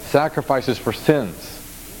sacrifices for sins.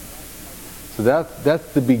 So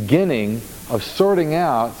that's the beginning of sorting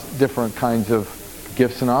out different kinds of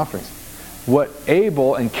gifts and offerings. What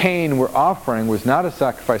Abel and Cain were offering was not a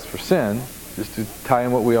sacrifice for sin, just to tie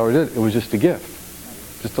in what we already did. It was just a gift.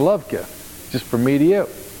 Just a love gift. Just from me to you.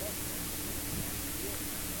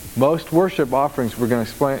 Most worship offerings, we're going to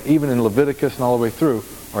explain, even in Leviticus and all the way through,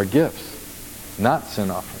 are gifts, not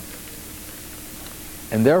sin offerings.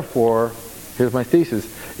 And therefore, here's my thesis,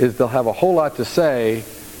 is they'll have a whole lot to say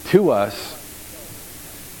to us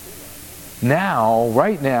now,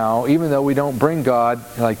 right now, even though we don't bring God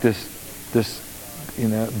like this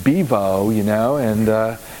bevo,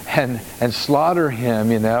 and slaughter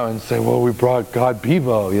him, and say, well, we brought God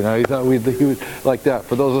bevo, He thought he would like that.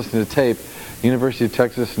 For those listening to tape, University of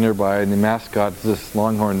Texas nearby, and the mascot is this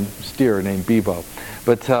longhorn steer named Bevo.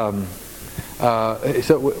 But so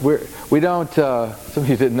we don't. Some of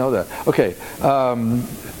you didn't know that. Okay.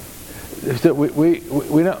 So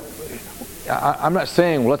we don't. I'm not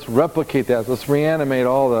saying let's replicate that. Let's reanimate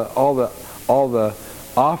all the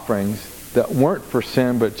offerings that weren't for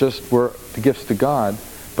sin, but just were the gifts to God.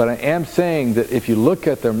 But I am saying that if you look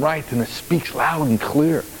at them right, then it speaks loud and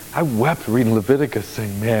clear. I wept reading Leviticus,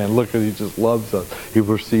 saying, "Man, look, He just loves us. He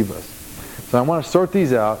will receive us." So I want to sort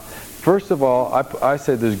these out. First of all, I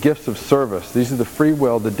said there's gifts of service. These are the free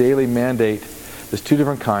will, the daily mandate. There's two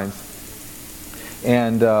different kinds,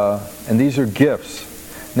 and these are gifts.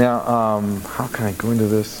 Now, how can I go into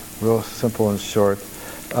this real simple and short?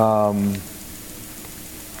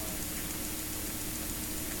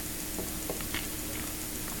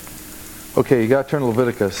 Okay, you got to turn to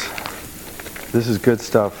Leviticus. This is good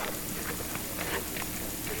stuff.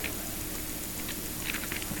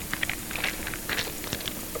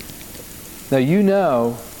 Now you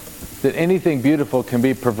know that anything beautiful can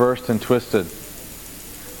be perverse and twisted.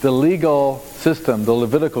 The legal system, the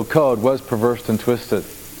Levitical code, was perverse and twisted.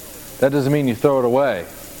 That doesn't mean you throw it away.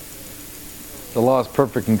 The law is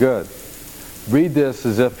perfect and good. Read this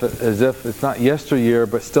as if it's not yesteryear,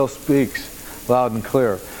 but still speaks loud and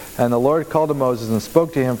clear. And the Lord called to Moses and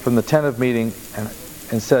spoke to him from the tent of meeting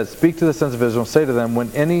and said, "Speak to the sons of Israel and say to them,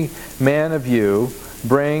 when any man of you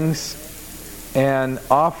brings an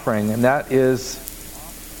offering," and that is,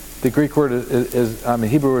 the Greek word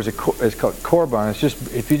Hebrew word is called korban. It's just,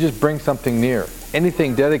 if you just bring something near,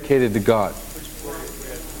 anything dedicated to God.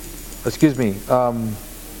 Excuse me.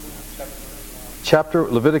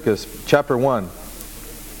 Leviticus chapter 1,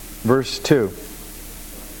 verse 2.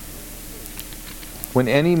 When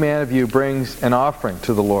any man of you brings an offering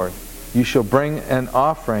to the Lord, you shall bring an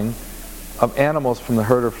offering of animals from the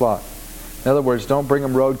herd or flock. In other words, don't bring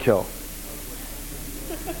them roadkill.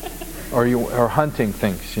 Or hunting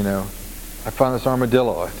things, I found this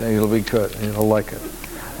armadillo. I think it'll be good. You'll like it.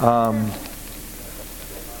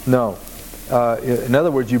 No. In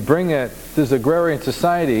other words, you bring it, this is agrarian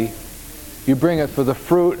society, you bring it for the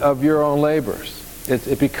fruit of your own labors.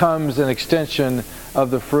 It becomes an extension of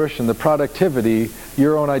the fruition, the productivity,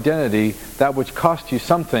 your own identity, that which cost you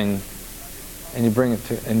something, and you bring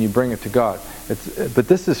it to God. But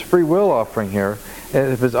this is free will offering here.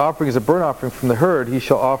 And if his offering is a burnt offering from the herd, he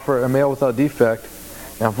shall offer a male without defect.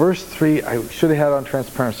 Now verse 3, I should have had on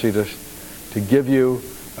transparency to give you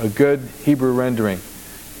a good Hebrew rendering.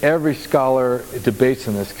 Every scholar debates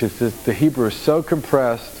on this because the Hebrew is so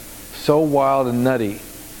compressed, so wild and nutty.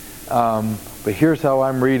 But here's how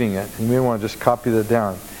I'm reading it. You may want to just copy that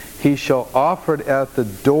down. He shall offer it at the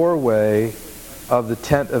doorway of the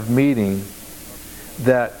tent of meeting,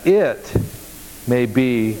 that it may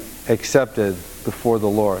be accepted before the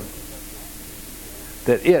Lord.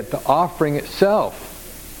 that the offering itself,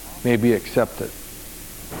 may be accepted.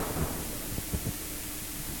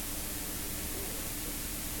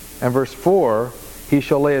 And verse 4, he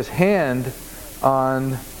shall lay his hand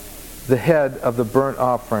on the head of the burnt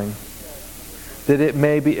offering, that it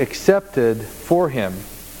may be accepted for him,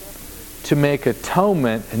 to make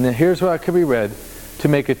atonement, and then here's what it could be read, to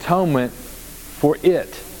make atonement for it.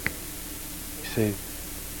 You say,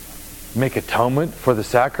 make atonement for the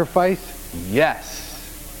sacrifice? Yes.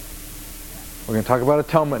 We're going to talk about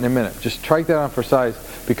atonement in a minute. Just strike that on for size,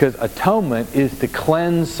 because atonement is to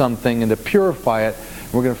cleanse something and to purify it.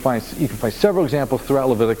 We're going to find, you can find several examples throughout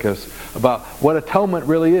Leviticus about what atonement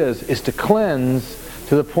really is to cleanse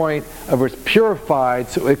to the point of where it's purified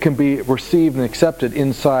so it can be received and accepted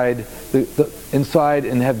inside inside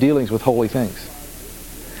and have dealings with holy things.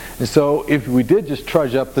 And so if we did just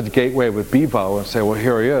trudge up the gateway with Bevo and say, well,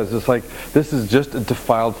 here he is, it's like, this is just a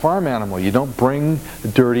defiled farm animal. You don't bring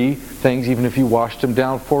dirty things, even if you washed them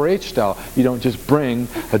down 4-H style. You don't just bring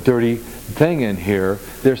a dirty thing in here.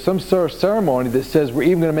 There's some sort of ceremony that says we're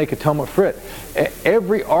even going to make atonement for it.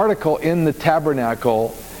 Every article in the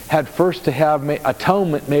tabernacle had first to have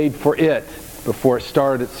atonement made for it before it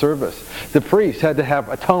started its service. The priests had to have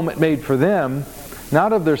atonement made for them,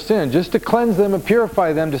 not of their sin, just to cleanse them and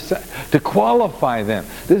purify them, to qualify them.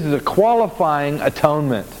 This is a qualifying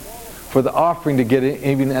atonement for the offering to get in,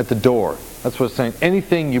 even at the door. That's what it's saying.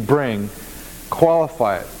 Anything you bring,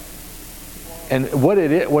 qualify it. And what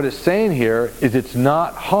it's saying here is it's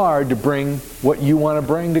not hard to bring what you want to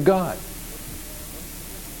bring to God.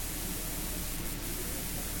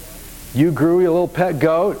 You grew your little pet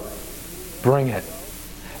goat, bring it.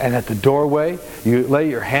 And at the doorway, you lay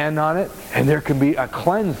your hand on it, and there can be a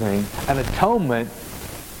cleansing, an atonement,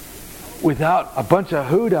 without a bunch of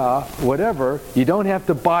hoodah, whatever. You don't have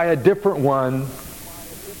to buy a different one.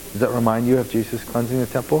 Does that remind you of Jesus cleansing the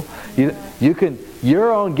temple?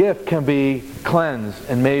 Your own gift can be cleansed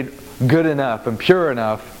and made good enough and pure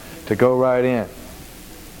enough to go right in.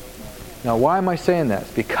 Now, why am I saying that?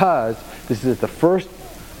 It's because this is the first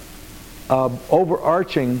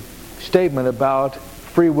overarching statement about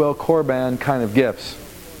free will korban kind of gifts.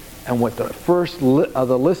 And what the first of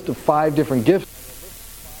the list of 5 different gifts.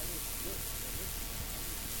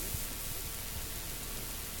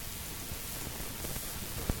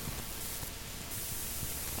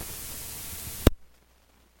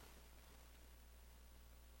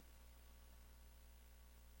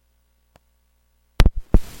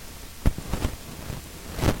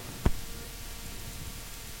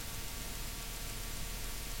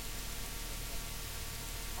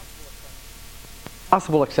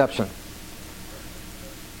 Possible exception.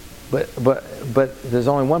 But there's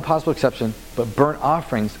only one possible exception, but burnt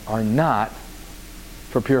offerings are not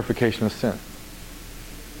for purification of sin.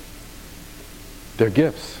 They're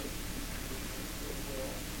gifts.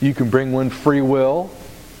 You can bring one free will.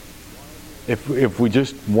 If we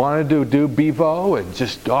just wanted to do Bevo and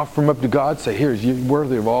just offer them up to God, say, here's you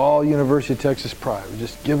worthy of all University of Texas pride. We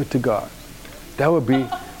just give it to God. That would be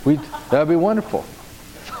wonderful.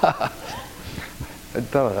 I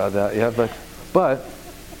thought about that, yeah, but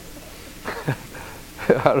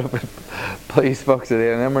I don't know if it please folks at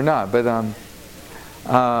A&M or not, but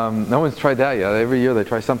no one's tried that yet. Every year they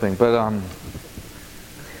try something, but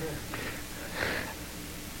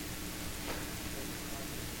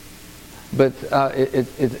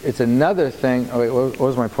it's another thing. Oh wait, what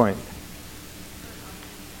was my point?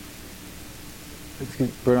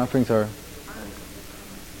 Burnt offerings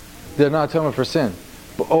they're not atonement for sin.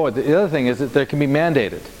 The other thing is that they can be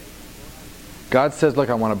mandated. God says,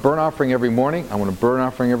 look, I want a burnt offering every morning. I want a burnt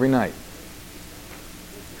offering every night.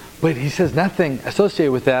 But he says nothing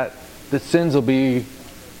associated with that sins will be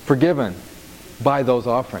forgiven by those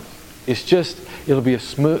offerings. It's just, it'll be a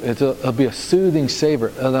soothing savor.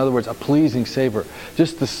 In other words, a pleasing savor.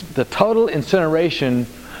 Just the total incineration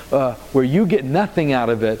where you get nothing out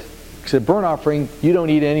of it. Because a burnt offering, you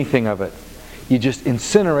don't eat anything of it. You just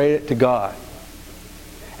incinerate it to God.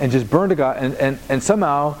 And just burn to God, and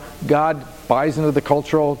somehow God buys into the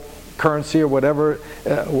cultural currency or whatever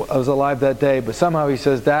was alive that day. But somehow he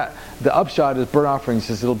says that the upshot is burnt offerings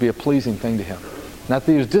says it'll be a pleasing thing to him. Not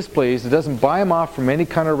that he was displeased. It doesn't buy him off from any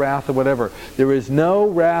kind of wrath or whatever. There is no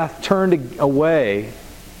wrath turned away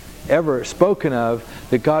ever spoken of.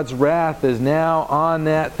 That God's wrath is now on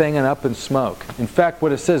that thing and up in smoke. In fact,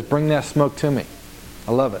 what it says, bring that smoke to me.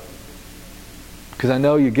 I love it because I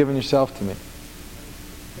know you're giving yourself to me.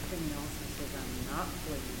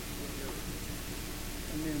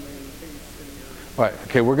 Right.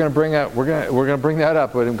 Okay, we're going to bring that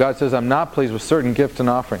up. But God says, "I'm not pleased with certain gifts and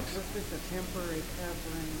offerings." Was this a temporary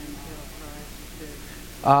covering until Christ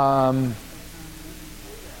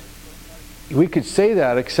We could say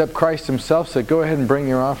that, except Christ himself said, go ahead and bring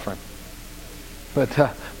your offering. But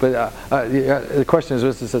the question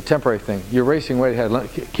is this a temporary thing? You're racing way ahead.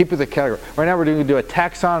 Keep it the category. Right now we're going to do a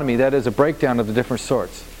taxonomy, that is a breakdown of the different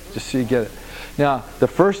sorts, just so you get it. Now, the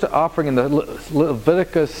first offering in the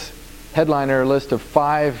Leviticus headliner list of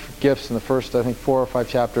 5 gifts in the first, I think, 4 or 5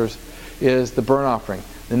 chapters is the burnt offering.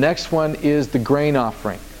 The next one is the grain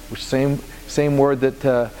offering, which same word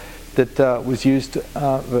that was used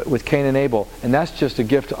with Cain and Abel. And that's just a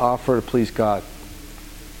gift to offer to please God.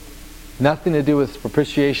 Nothing to do with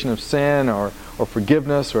propitiation of sin or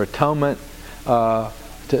forgiveness or atonement,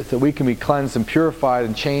 that we can be cleansed and purified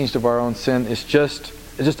and changed of our own sin. It's just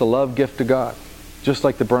a love gift to God, just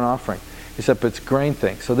like the burnt offering, except it's a grain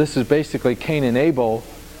thing. So this is basically Cain and Abel,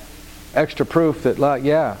 extra proof that,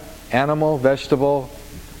 yeah, animal, vegetable,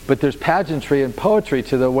 but there's pageantry and poetry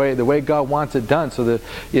to the way God wants it done, so that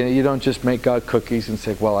you don't just make God cookies and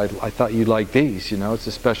say, well, I thought you'd like these. It's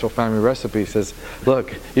a special family recipe. He says,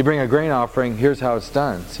 look, you bring a grain offering, here's how it's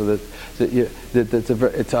done, so that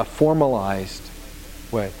it's a formalized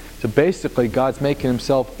way. So basically, God's making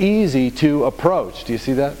himself easy to approach. Do you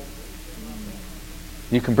see that?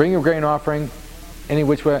 You can bring a grain offering any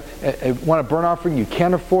which way. Want a burnt offering? You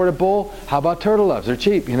can't afford a bull? How about turtle doves? They're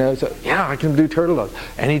cheap, So, yeah, I can do turtle doves.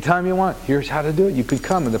 Anytime you want. Here's how to do it. You could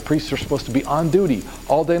come, and the priests are supposed to be on duty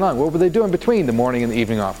all day long. What were they doing between the morning and the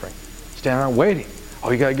evening offering? Standing around waiting.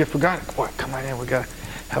 Oh, you got a gift for God? Boy, come on in. We got to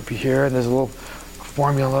help you here. And there's a little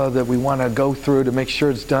formula that we want to go through to make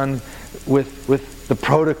sure it's done with the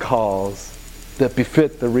protocols that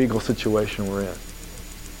befit the regal situation we're in.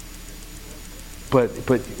 But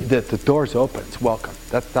that the door's open, it's welcome.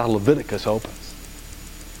 That's how Leviticus opens.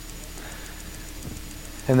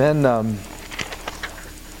 And then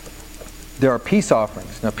there are peace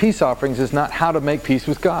offerings. Now, peace offerings is not how to make peace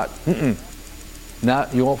with God. You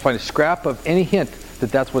won't find a scrap of any hint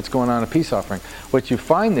that that's what's going on in a peace offering. What you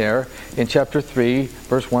find there in chapter 3,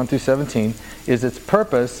 verse 1 through 17, is its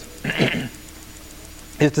purpose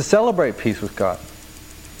is to celebrate peace with God.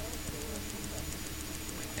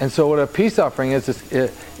 And so what a peace offering is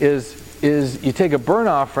you take a burnt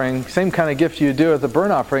offering, same kind of gift you do at the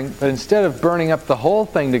burnt offering, but instead of burning up the whole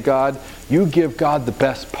thing to God, you give God the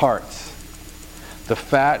best parts. The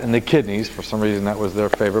fat and the kidneys, for some reason that was their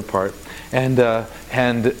favorite part. And you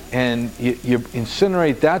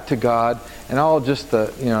incinerate that to God, and all just the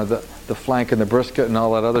flank and the brisket and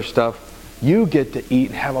all that other stuff, you get to eat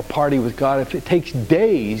and have a party with God. If it takes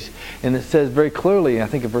days, and it says very clearly, I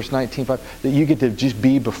think in verse 19:5, that you get to just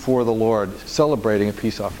be before the Lord, celebrating a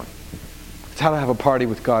peace offering. It's how to have a party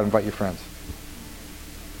with God, invite your friends.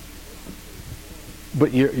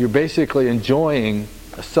 But you're basically enjoying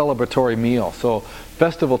a celebratory meal. So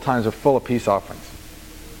festival times are full of peace offerings.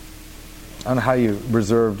 I don't know how you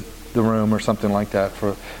reserved the room or something like that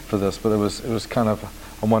for this, but it was kind of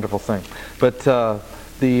a wonderful thing. But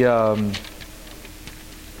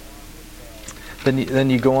Then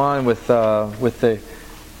you go on with the.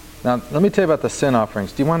 Now let me tell you about the sin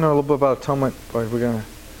offerings. Do you want to know a little bit about atonement? Boy, we're gonna.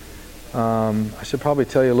 I should probably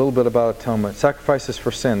tell you a little bit about atonement. Sacrifices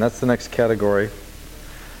for sin. That's the next category.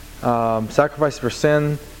 Sacrifices for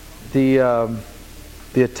sin. The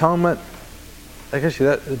atonement. I guess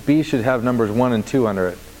that B should have numbers 1 and 2 under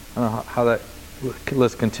it. I don't know how that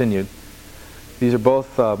list continued. These are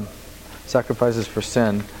both sacrifices for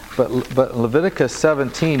sin. But Leviticus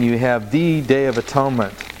 17, you have the Day of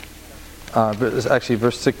Atonement.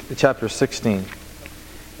 Actually, chapter 16.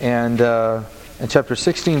 And in chapter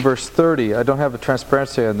 16, verse 30, I don't have a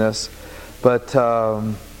transparency on this, but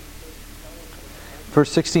verse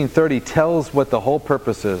 16:30 tells what the whole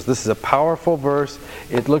purpose is. This is a powerful verse.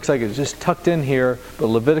 It looks like it's just tucked in here, but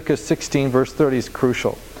Leviticus 16, verse 30 is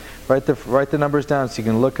crucial. Write the numbers down so you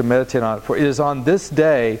can look and meditate on it. For it is on this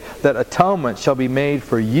day that atonement shall be made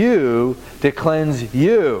for you to cleanse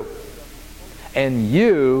you. And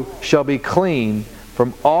you shall be clean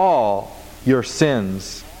from all your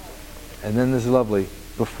sins. And then this is lovely,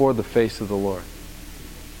 before the face of the Lord.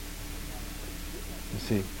 You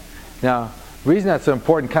see. Now, the reason that's so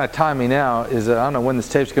important, kind of timing now, is that I don't know when this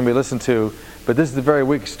tape's going to be listened to, but this is the very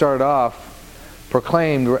week it started off,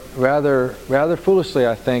 proclaimed rather foolishly,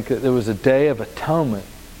 I think, that there was a day of atonement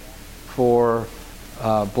for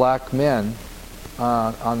black men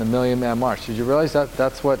on the Million Man March. Did you realize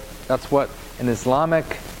that's what an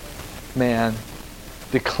Islamic man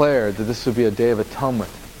declared, that this would be a day of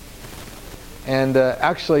atonement? And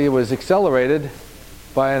actually it was accelerated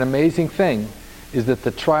by an amazing thing, is that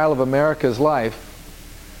the trial of America's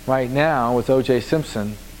life right now with O.J.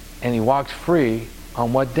 Simpson, and he walked free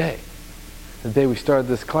on what day? the day we started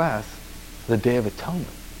this class, the Day of Atonement.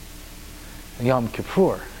 Yom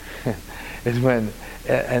Kippur is when,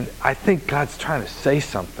 and I think God's trying to say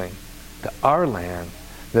something to our land,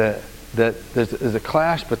 that there's a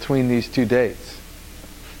clash between these two dates.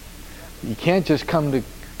 You can't just come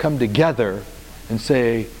together and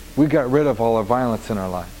say, we got rid of all our violence in our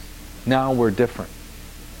lives. Now we're different.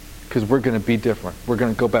 Because we're going to be different. We're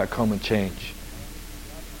going to go back home and change.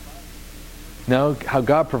 No, how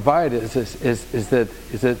God provided is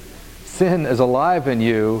that sin is alive in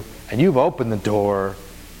you, and you've opened the door,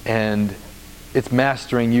 and it's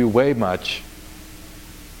mastering you way much,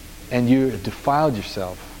 and you defiled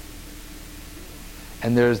yourself.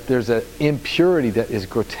 And there's an impurity that is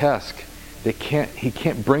grotesque. He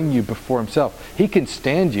can't bring you before himself. He can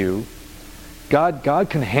stand you. God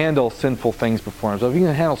can handle sinful things before himself. He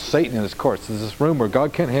can handle Satan in his courts. There's this room where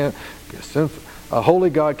God can't handle, a holy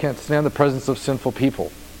God can't stand the presence of sinful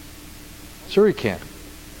people. Sure he can.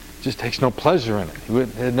 Just takes no pleasure in it.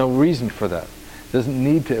 He had no reason for that. Doesn't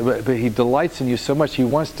need to, but he delights in you so much. He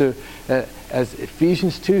wants to, as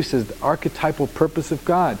Ephesians 2 says, the archetypal purpose of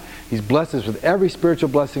God. He's blessed us with every spiritual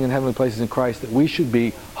blessing in heavenly places in Christ, that we should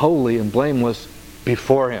be holy and blameless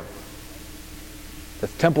before him.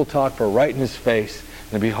 That's temple talk for right in his face,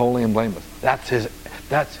 and to be holy and blameless. That's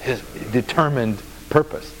his determined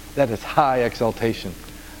purpose. That is high exaltation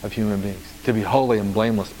of human beings, to be holy and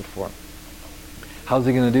blameless before him. How's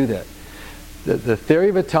he going to do that? The theory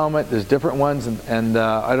of atonement, there's different ones, and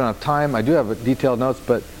I don't have time. I do have detailed notes,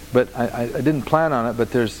 but I didn't plan on it.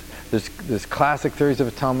 But there's classic theories of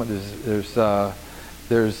atonement.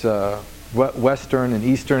 There's Western and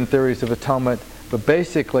Eastern theories of atonement. But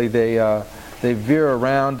basically, they veer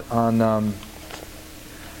around on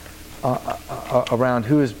around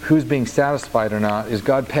who's being satisfied or not. Is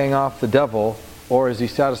God paying off the devil, or is he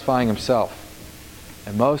satisfying himself?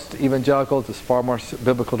 And most evangelicals, it's far more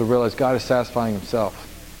biblical to realize God is satisfying himself.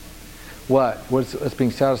 What's being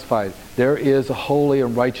satisfied? There is a holy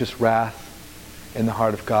and righteous wrath in the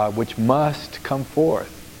heart of God which must come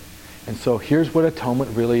forth. And so here's what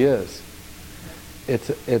atonement really is. It's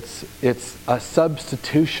a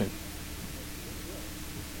substitution.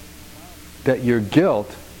 That your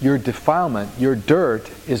guilt, your defilement, your dirt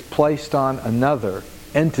is placed on another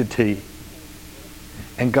entity,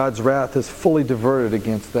 and God's wrath is fully diverted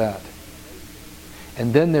against that.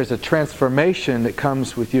 And then there's a transformation that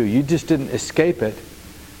comes with you. You just didn't escape it.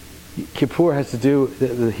 Kippur has to do,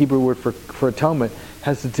 the Hebrew word for atonement,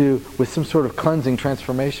 has to do with some sort of cleansing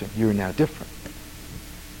transformation. You are now different.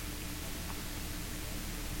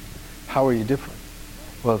 How are you different?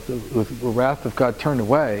 Well, with the wrath of God turned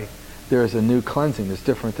away, there is a new cleansing. There's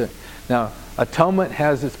different things. Now, atonement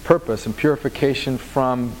has its purpose in purification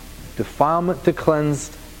from defilement to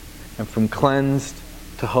cleansed, and from cleansed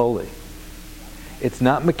to holy. It's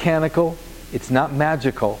not mechanical. It's not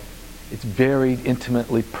magical. It's very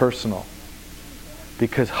intimately personal.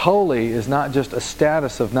 Because holy is not just a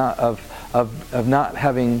status of not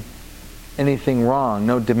having anything wrong,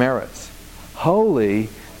 no demerits. Holy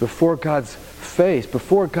before God's face,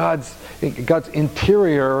 before God's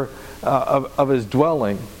interior of his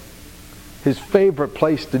dwelling, his favorite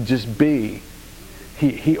place to just be.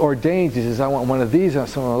 He ordains, he says, I want one of these, I want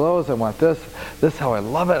some of those, I want this. This is how I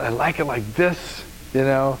love it, I like it like this, you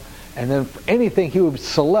know. And then anything he would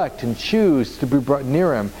select and choose to be brought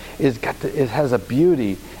near him it has a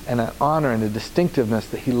beauty and an honor and a distinctiveness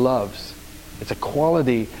that he loves. It's a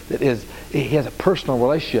quality that he has a personal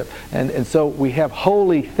relationship. And so we have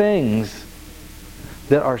holy things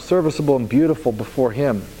that are serviceable and beautiful before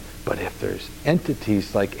him. But if there's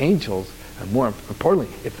entities like angels, and more importantly,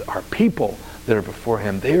 if there are people that are before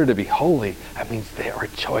him, they are to be holy. That means they are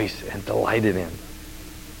choice and delighted in.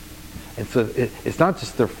 And so it's not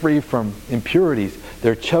just they're free from impurities.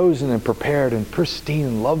 They're chosen and prepared and pristine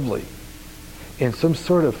and lovely in some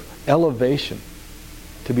sort of elevation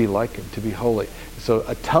to be like him, to be holy. So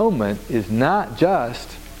atonement is not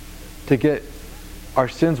just to get our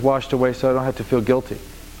sins washed away so I don't have to feel guilty.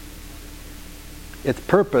 Its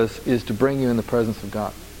purpose is to bring you in the presence of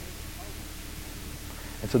God.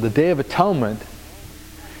 And so the Day of Atonement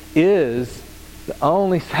is the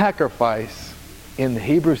only sacrifice in the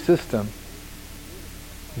Hebrew system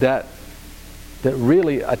that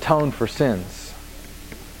really atoned for sins.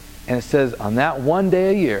 And it says on that one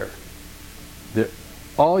day a year, that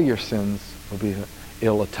all your sins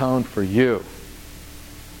it'll atone for you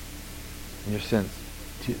and your sins,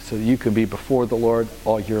 so that you can be before the Lord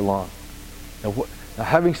all year long. Now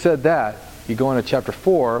having said that, you go into chapter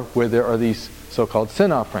 4 where there are these so-called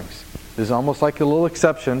sin offerings. There's almost like a little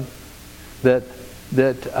exception that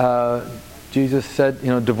Jesus said,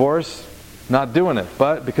 divorce, not doing it.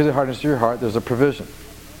 But because it hardens your heart, there's a provision.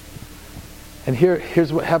 And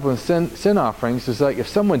here's what happens with sin offerings. Is like if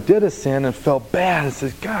someone did a sin and felt bad and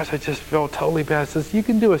says, gosh, I just feel totally bad. It says you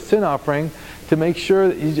can do a sin offering to make sure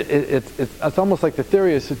that it's almost like the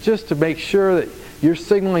theory is just to make sure that you're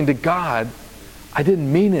signaling to God, I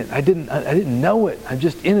didn't mean it. I didn't know it. I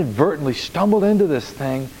just inadvertently stumbled into this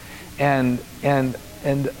thing, and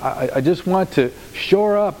I just want to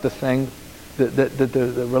shore up the thing that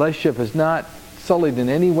the relationship is not sullied in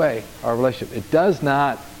any way. Our relationship, it does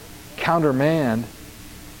not countermand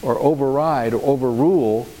or override or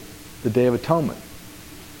overrule the Day of Atonement.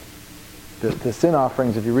 The sin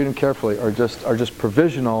offerings, if you read them carefully, are just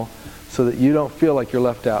provisional, so that you don't feel like you're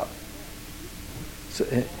left out. So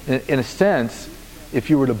in a sense, if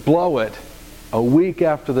you were to blow it a week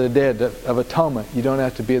after the Day of Atonement, you don't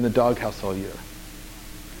have to be in the doghouse all year.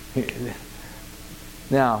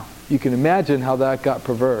 Now, you can imagine how that got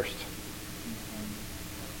perversed.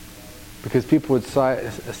 Because people would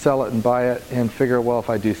sell it and buy it and figure, well, if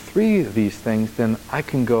I do 3 of these things, then I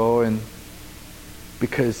can go and,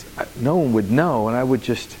 because no one would know, and I would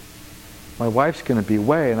just, my wife's going to be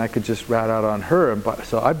away, and I could just rat out on her,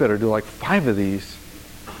 so I better do like 5 of these,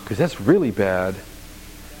 because that's really bad,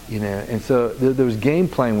 And so there was game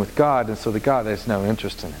playing with God, and so the God has no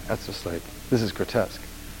interest in it. That's just like, this is grotesque.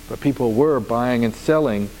 But people were buying and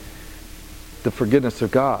selling the forgiveness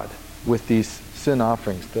of God with these sin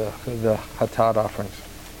offerings, the hatat offerings.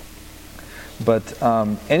 But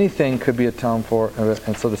anything could be atoned for,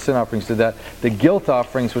 and so the sin offerings did that. The guilt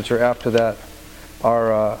offerings, which are after that,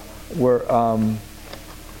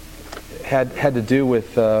 had to do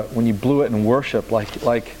with when you blew it in worship,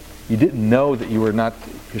 like you didn't know that you're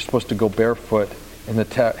supposed to go barefoot in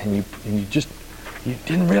the and you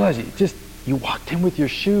didn't realize it. You walked in with your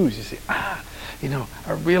shoes. You say, I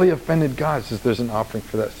really offended God. Says there's an offering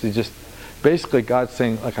for that. So basically God's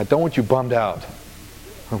saying, I don't want you bummed out.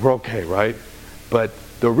 We're okay, right? But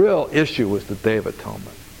the real issue was the Day of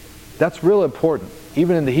Atonement. That's real important.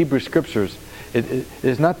 Even in the Hebrew Scriptures, it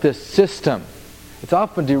is not this system. It's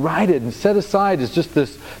often derided and set aside as just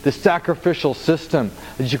this sacrificial system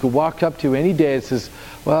that you could walk up to any day and says,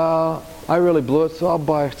 well, I really blew it, so I'll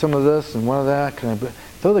buy some of this and one of that. Can I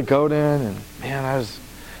throw the goat in? And man,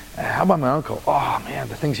 how about my uncle? Oh man,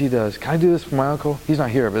 the things he does. Can I do this for my uncle? He's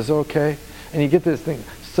not here, but is it okay? And you get this thing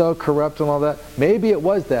so corrupt and all that. Maybe it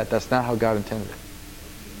was that. That's not how God intended it.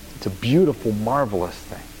 It's a beautiful, marvelous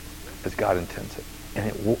thing as God intends it.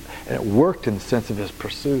 And it worked in the sense of his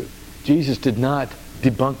pursuit. Jesus did not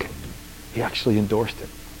debunk it. He actually endorsed it.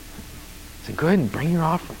 He said, go ahead and bring your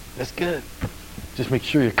offering. That's good. Just make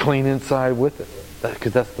sure you're clean inside with it.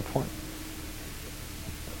 Because that's the point.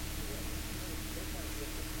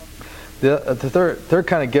 The third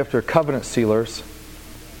kind of gift are covenant sealers.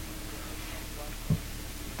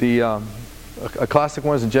 A classic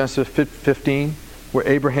one is in Genesis 15, where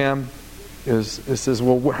Abraham says,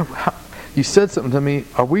 well, you said something to me.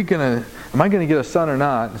 Am I going to get a son or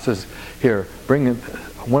not? And it says, here, bring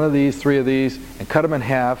one of these, 3 of these, and cut them in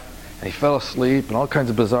half. And he fell asleep, and all kinds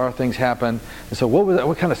of bizarre things happened. And so what was that?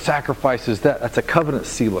 What kind of sacrifice is that? That's a covenant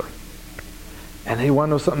sealer. And you want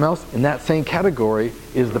to know something else? In that same category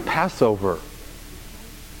is the Passover.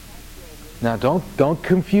 Now, don't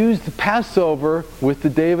confuse the Passover with the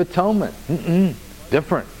Day of Atonement.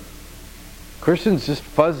 Different. Christians just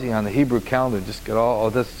fuzzy on the Hebrew calendar. Just get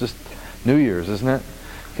that's just New Year's, isn't it?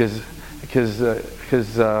 Because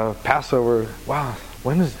Passover. Wow,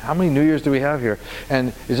 how many New Years do we have here?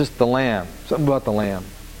 And it's just the lamb. Something about the lamb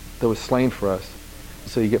that was slain for us.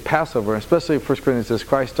 So you get Passover, especially 1 Corinthians says,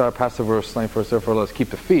 Christ our Passover was slain for us, therefore let's keep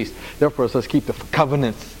the feast. Therefore let's keep the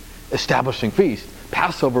covenants establishing feast.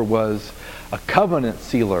 Passover was a covenant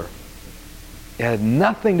sealer. It had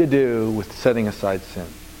nothing to do with setting aside sin.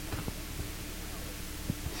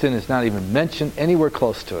 Sin is not even mentioned anywhere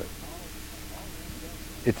close to it.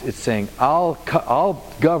 It's saying, I'll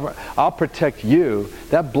protect you.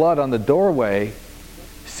 That blood on the doorway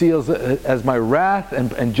seals as my wrath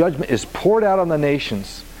and judgment is poured out on the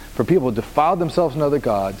nations for people who defile themselves and other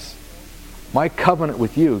gods. My covenant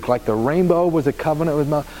with you, like the rainbow was a covenant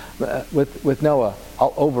with Noah,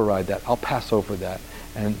 I'll override that. I'll pass over that.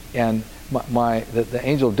 And the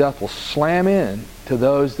angel of death will slam in to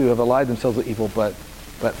those who have allied themselves with evil, but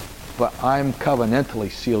I'm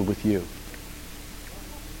covenantally sealed with you.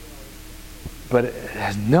 But it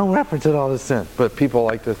has no reference at all to sin. But people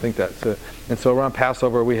like to think that. So around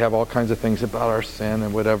Passover, we have all kinds of things about our sin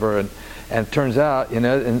and whatever. And it turns out,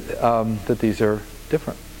 that these are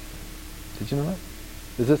different. Did you know that?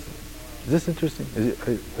 Is this interesting?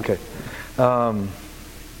 Okay.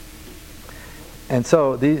 And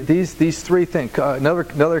so these three things.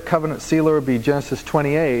 Another covenant sealer would be Genesis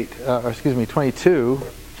 22.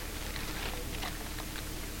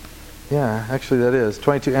 Yeah, actually that is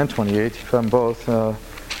 22 and 28. You found both. No,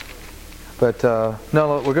 we're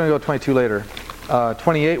going to go 22 later.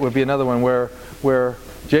 28 would be another one where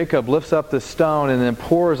Jacob lifts up this stone and then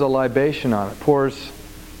pours a libation on it, pours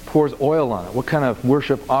oil on it. What kind of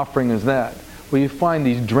worship offering is that? Well, you find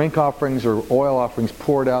these drink offerings or oil offerings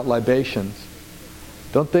poured out libations.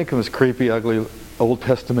 Don't think of them as creepy, ugly, Old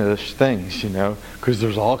Testament-ish things, because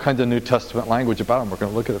there's all kinds of New Testament language about them. We're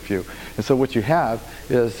going to look at a few. And so what you have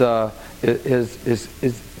is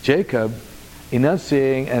Jacob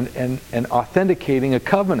enunciating and authenticating a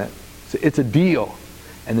covenant. So it's a deal.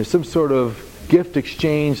 And there's some sort of gift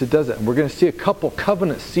exchange that does it. And we're going to see a couple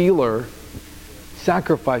covenant sealer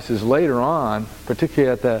sacrifices later on,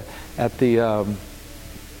 particularly at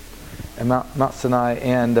Mount Sinai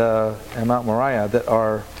and Mount Moriah, that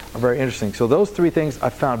are very interesting. So those three things I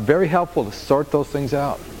found very helpful to sort those things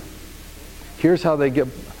out. Here's how they get.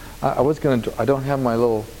 I don't have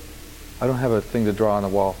a thing to draw on the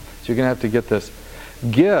wall, so you're going to have to get this.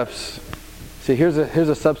 Gifts. See, here's a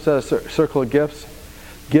subset of circle of gifts.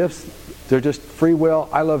 Gifts, they're just free will.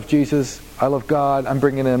 I love Jesus. I love God. I'm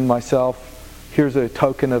bringing in myself. Here's a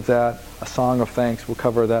token of that, a song of thanks. We'll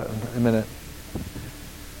cover that in a minute.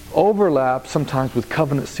 Overlap sometimes with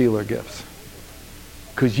covenant sealer gifts,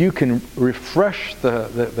 because you can refresh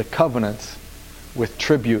the covenants with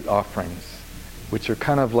tribute offerings, which are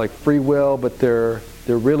kind of like free will, but they're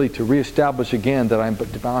really to reestablish again that I'm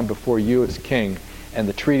bound before you as king, and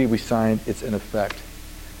the treaty we signed, it's in effect.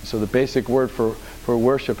 So the basic word for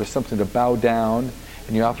worship is something to bow down,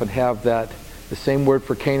 and you often have the same word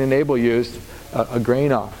for Cain and Abel used, a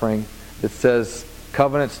grain offering that says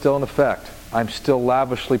covenant still in effect. I'm still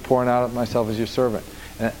lavishly pouring out of myself as your servant.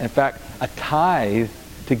 And in fact,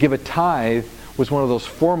 to give a tithe was one of those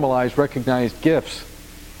formalized, recognized gifts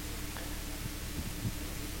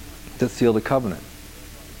that sealed the covenant.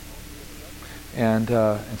 And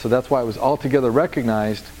so that's why it was altogether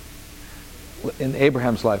recognized in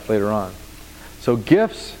Abraham's life later on. So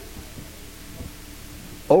gifts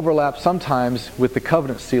overlap sometimes with the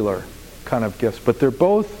covenant sealer kind of gifts, but they're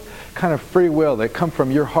both kind of free will. They come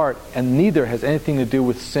from your heart, and neither has anything to do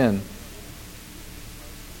with sin.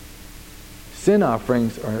 Sin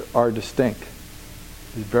offerings are distinct.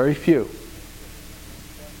 There's very few.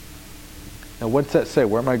 Now what's that say?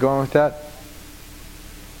 Where am I going with that?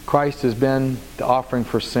 Christ has been the offering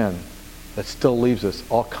for sin. That still leaves us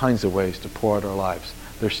all kinds of ways to pour out our lives.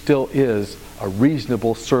 There still is a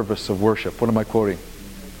reasonable service of worship. What am I quoting?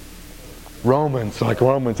 Romans,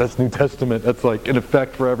 that's New Testament. That's like in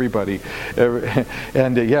effect for everybody.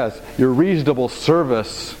 And yes, your reasonable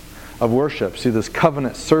service of worship. See, this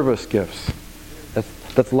covenant service gifts.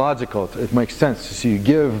 That's logical. It makes sense. So you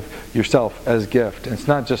give yourself as gift. And it's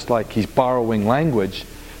not just like he's borrowing language.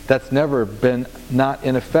 That's never been not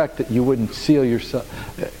in effect, that you wouldn't seal your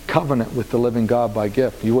covenant with the living God by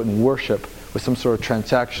gift. You wouldn't worship with some sort of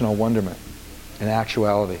transactional wonderment and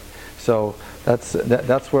actuality. So that's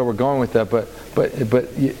where we're going with that. But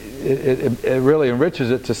it really enriches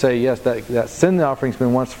it to say, yes, that sin offering's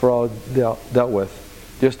been once for all dealt with,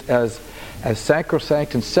 just as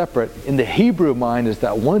sacrosanct and separate in the Hebrew mind as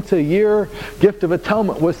that once a year gift of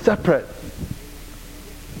atonement was separate.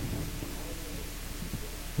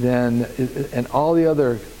 Then and all the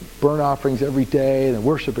other burnt offerings every day and the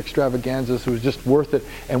worship extravaganzas, it was just worth it,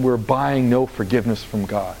 and we're buying no forgiveness from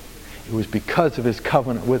God. It was because of his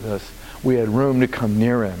covenant with us we had room to come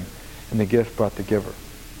near him, and the gift brought the giver.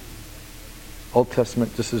 Old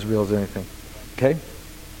Testament just as real as anything. Okay?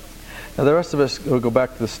 Now the rest of us will go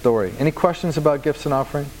back to the story. Any questions about gifts and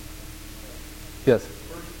offering? Yes?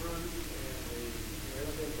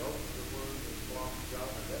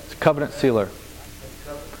 It's a covenant sealer.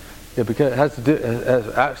 Yeah, because it has to do,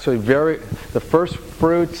 actually the first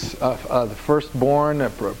fruits, the firstborn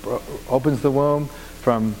that opens the womb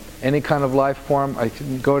from any kind of life form. I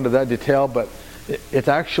can go into that detail, but it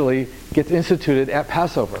actually gets instituted at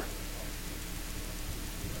Passover.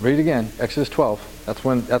 Read again, Exodus 12.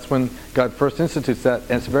 That's when God first institutes that,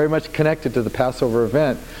 and it's very much connected to the Passover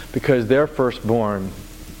event because their firstborn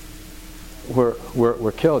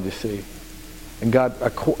were killed, you see. And God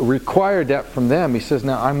required that from them. He says,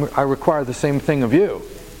 now I require the same thing of you.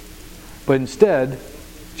 But instead,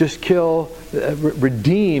 just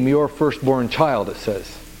redeem your firstborn child, it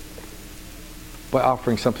says, by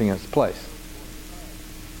offering something in its place.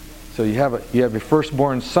 So you have your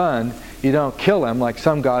firstborn son. You don't kill him like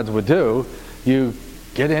some gods would do. You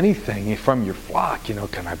get anything from your flock. Can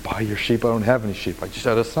I buy your sheep? I don't have any sheep. I just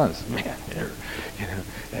had a son. Says, man, here,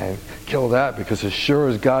 and kill that, because as sure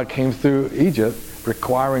as God came through Egypt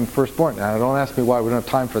requiring firstborn. Now, don't ask me why. We don't have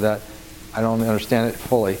time for that. I don't understand it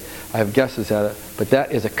fully. I have guesses at it. But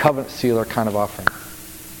that is a covenant sealer kind of offering.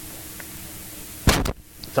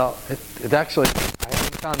 So it actually, I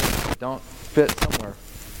haven't found that don't fit somewhere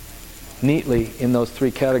neatly in those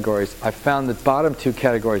three categories. I found the bottom two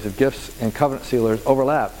categories of gifts and covenant sealers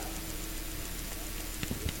overlap.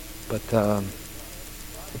 But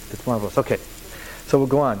it's marvelous. Okay, so we'll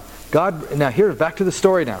go on. God, now here's back to the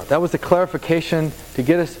story now. That was the clarification to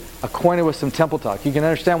get us acquainted with some temple talk. You can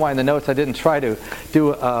understand why in the notes I didn't try to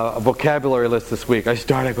do a vocabulary list this week. I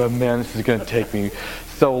started going, man, this is going to take me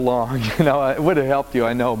so long. It would have helped you,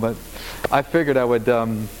 I know, but I figured I would,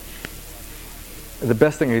 the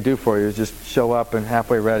best thing I could do for you is just show up and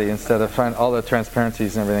halfway ready instead of trying all the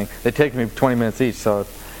transparencies and everything. They take me 20 minutes each, so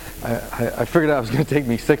I figured out it was going to take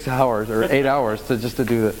me 6 hours or 8 hours to do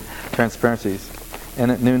the transparencies. And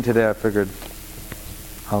at noon today, I figured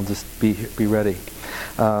I'll just be ready.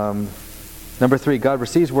 Number 3, God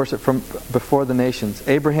receives worship from before the nations.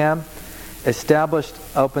 Abraham established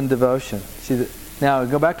open devotion. See, now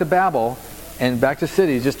go back to Babel and back to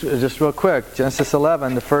cities. Just real quick. Genesis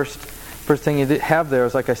 11. The first thing you have there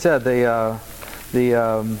is, like I said, the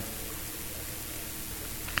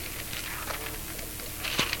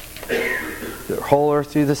whole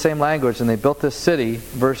earth used the same language, and they built this city.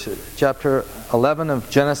 Chapter 11 of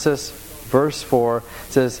Genesis, verse 4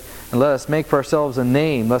 says, "And let us make for ourselves a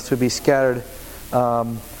name, lest we be scattered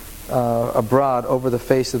abroad over the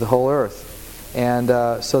face of the whole earth." And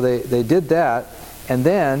so they did that, and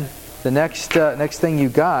then the next thing you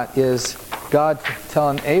got is God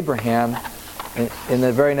telling Abraham in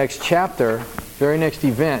the very next chapter, very next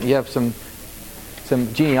event. You have some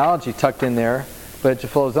genealogy tucked in there, but it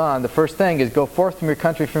flows on. The first thing is, go forth from your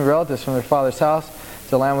country, from your relatives, from your father's house,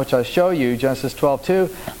 to the land which I show you. Genesis 12:2.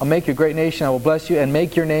 I'll make you a great nation. I will bless you and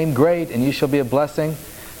make your name great, and you shall be a blessing.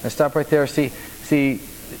 And stop right there. See,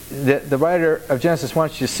 the writer of Genesis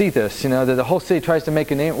wants you to see this. That the whole city tries to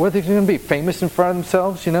make a name. What are they going to be? Famous in front of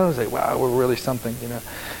themselves? It's like, wow, we're really something.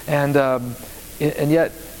 And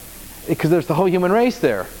yet, because there's the whole human race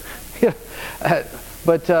there.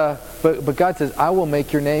 But God says, I will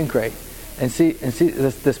make your name great. And see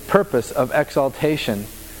this purpose of exaltation,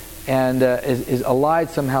 and is allied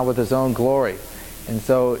somehow with His own glory. And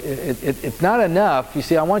so it's not enough. You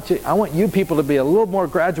see, I want you people to be a little more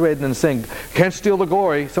graduated than saying, can't steal the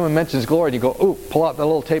glory. Someone mentions glory, and you go, ooh, pull out that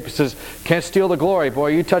little tape that says, can't steal the glory. Boy,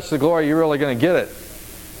 you touch the glory, you're really going to get it.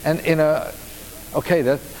 And okay,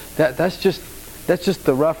 that's just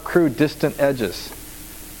the rough, crude, distant edges.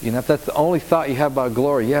 If that's the only thought you have about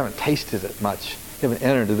glory, you haven't tasted it much. You haven't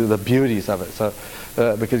entered into the beauties of it. So,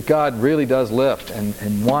 because God really does lift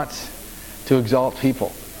and wants to exalt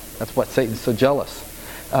people. That's what Satan's so jealous.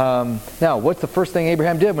 Now, what's the first thing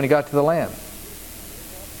Abraham did when he got to the land?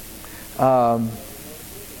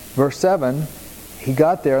 Verse 7, he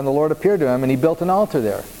got there and the Lord appeared to him and he built an altar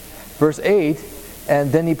there. Verse 8,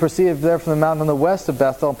 and then he proceeded there from the mountain on the west of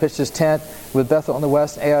Bethel and pitched his tent with Bethel on the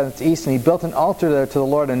west and on its east, and he built an altar there to the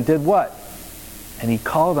Lord and did what? And he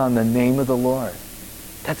called on the name of the Lord.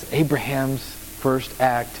 That's Abraham's first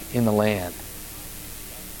act in the land.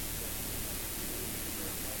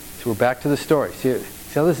 So we're back to the story. See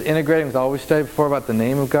how this is integrating with all we studied before about the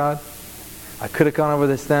name of God? I could have gone over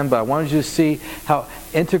this then, but I wanted you to see how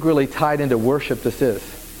integrally tied into worship this is.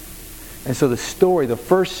 And so the story, the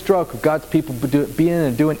first stroke of God's people being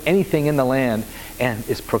and doing anything in the land, and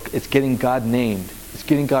it's getting God named. It's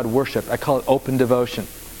getting God worshipped. I call it open devotion.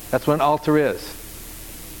 That's what an altar is.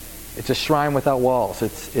 It's a shrine without walls.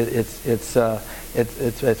 It's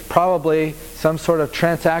probably some sort of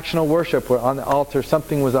transactional worship where on the altar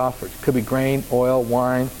something was offered. It could be grain, oil,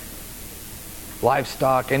 wine,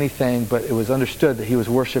 livestock, anything, but it was understood that he was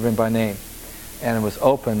worshiping by name. And it was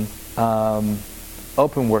open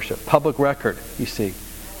worship, public record, you see.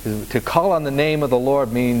 To call on the name of the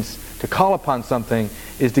Lord means to call upon something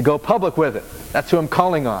is to go public with it. That's who I'm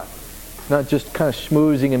calling on. Not just kind of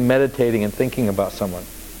schmoozing and meditating and thinking about someone.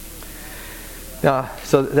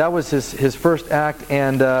 So that was his first act,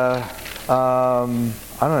 and I don't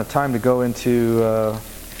have time to go into.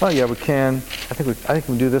 Oh yeah, we can. I think we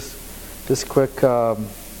can do this quick.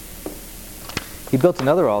 He built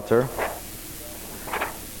another altar.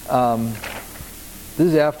 This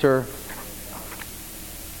is after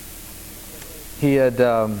he had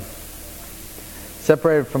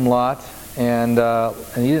separated from Lot, and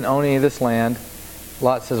he didn't own any of this land.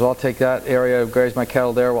 Lot says, well, I'll take that area, graze my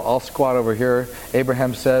cattle there. Well, I'll squat over here.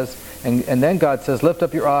 Abraham says, and then God says, lift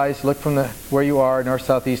up your eyes, look from where you are, north,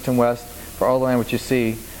 south, east, and west, for all the land which you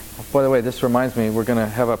see. By the way, this reminds me, we're going to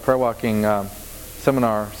have a prayer walking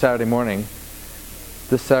seminar Saturday morning,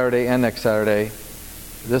 this Saturday and next Saturday.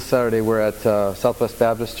 This Saturday we're at Southwest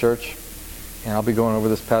Baptist Church, and I'll be going over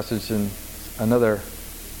this passage in another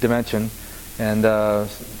dimension. And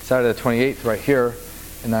Saturday the 28th right here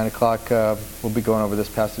at 9 o'clock we'll be going over this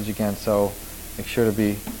passage again, so make sure to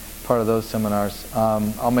be part of those seminars.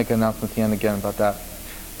 I'll make an announcement at the end again about that.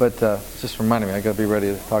 But just reminding me, I've got to be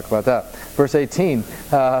ready to talk about that. Verse 18,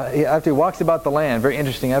 after he walks about the land, very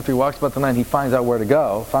interesting, after he walks about the land, he finds out where to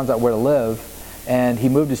go, finds out where to live, and he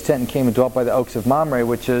moved his tent and came and dwelt by the oaks of Mamre,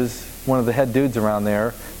 which is one of the head dudes around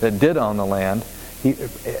there that did own the land.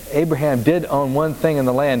 Abraham did own one thing in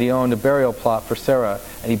the land. He owned a burial plot for Sarah,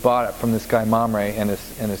 and he bought it from this guy Mamre and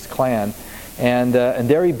his clan. And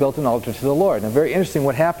there he built an altar to the Lord. Now, very interesting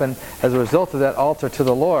what happened as a result of that altar to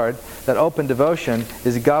the Lord, that open devotion,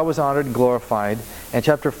 is that God was honored and glorified. And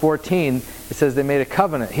chapter 14, it says they made a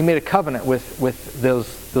covenant. He made a covenant with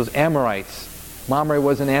those Amorites. Mamre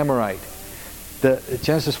was an Amorite.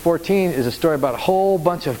 Genesis 14 is a story about a whole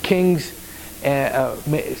bunch of kings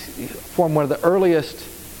formed one of the earliest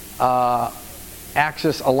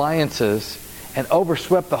Axis alliances and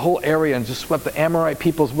overswept the whole area and just swept the Amorite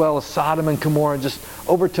people as well as Sodom and Gomorrah, and just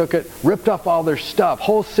overtook it, ripped off all their stuff,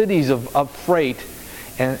 whole cities of freight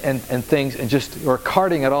and things, and just were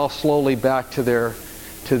carting it all slowly back to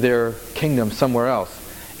their kingdom somewhere else.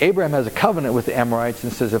 Abraham has a covenant with the Amorites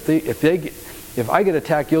and says, if I get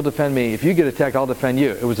attacked, you'll defend me. If you get attacked, I'll defend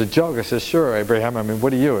you. It was a joke. I says, sure, Abraham, I mean,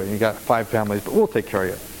 what are you? And you got 5 families, but we'll take care of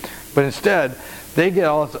you. But instead, they got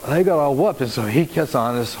all whooped, and so he gets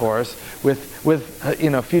on his horse with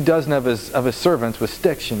a few dozen of his servants with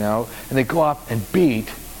sticks, and they go up and beat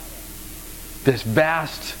this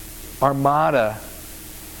vast armada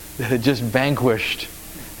that had just vanquished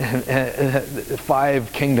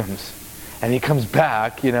 5 kingdoms. And he comes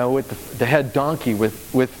back, with the head donkey with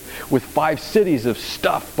 5 cities of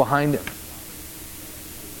stuff behind him.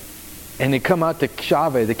 And they come out to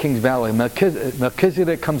Shaveh, the King's Valley.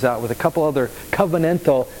 Melchizedek comes out with a couple other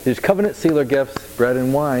there's covenant sealer gifts, bread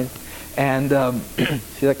and wine. And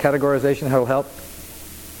see that categorization, how it'll help?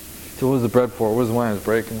 So what was the bread for? What was the wine? It was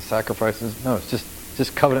break and sacrifices? No, it's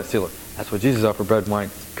just covenant sealer. That's what Jesus offered, bread and wine.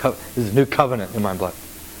 This is a new covenant in my blood.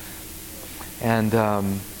 And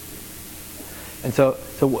so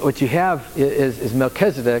what you have is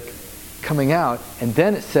Melchizedek coming out, and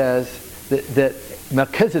then it says that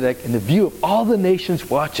Melchizedek, in the view of all the nations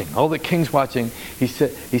watching, all the kings watching, he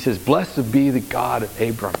says, blessed be the God of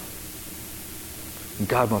Abram. And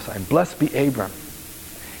God Most High. And blessed be Abram.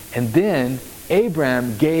 And then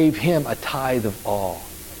Abram gave him a tithe of all,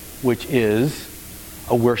 which is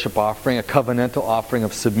a worship offering, a covenantal offering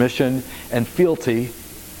of submission and fealty.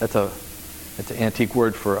 That's an antique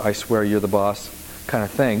word for I swear you're the boss kind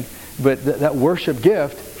of thing. But that worship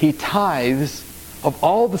gift, he tithes of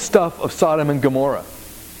all the stuff of Sodom and Gomorrah.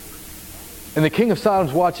 And the king of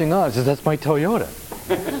Sodom's watching on and says, that's my Toyota.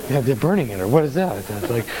 Yeah, they're burning it, or what is that? It's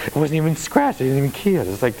like, it wasn't even scratched, they didn't even key it.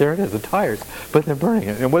 It's like, there it is, the tires, but they're burning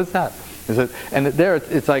it. And what is that? And there,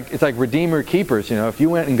 it's like redeemer keepers. If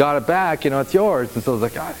you went and got it back, it's yours. And so it's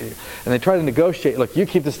like, and they try to negotiate. Look, you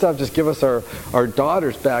keep the stuff, just give us our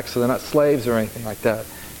daughters back, so they're not slaves or anything like that.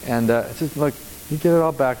 And it's just like, you get it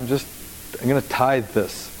all back. I'm going to tithe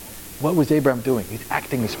this. What was Abraham doing? He's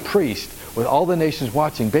acting as priest with all the nations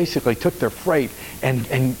watching. Basically, took their freight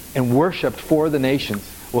and worshipped for the nations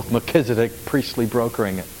with Melchizedek priestly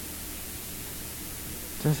brokering it.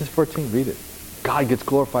 Genesis 14, read it. God gets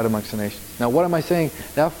glorified amongst the nations. Now, what am I saying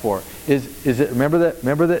that for? Is it remember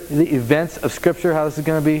the events of Scripture, how this is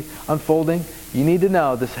going to be unfolding? You need to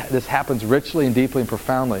know this happens richly and deeply and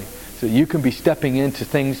profoundly, so you can be stepping into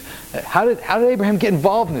things. How did Abraham get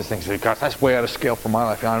involved in these things? God, that's way out of scale for my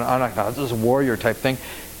life. I'm not. This is a warrior type thing.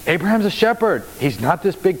 Abraham's a shepherd. He's not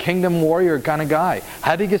this big kingdom warrior kind of guy.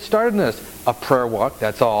 How did he get started in this? A prayer walk,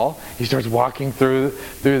 that's all. He starts walking through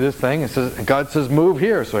this thing, and God says, move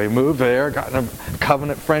here. So he moved there, got in a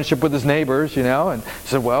covenant friendship with his neighbors, and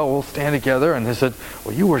said, well, we'll stand together. And they said,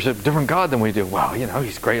 well, you worship a different God than we do. Well,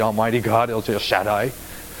 he's great almighty God, El Shaddai.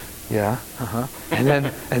 Yeah, And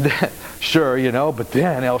then, sure, but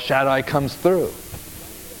then El Shaddai comes through.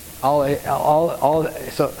 So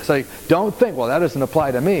it's like, don't think, well, that doesn't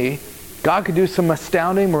apply to me. God could do some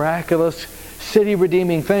astounding, miraculous,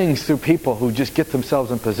 city-redeeming things through people who just get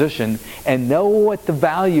themselves in position and know what the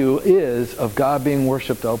value is of God being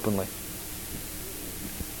worshipped openly.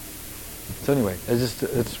 So anyway, I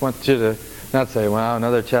just want you to Not say, wow,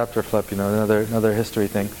 another chapter flip, another history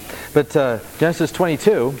thing. But Genesis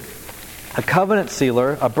 22, a covenant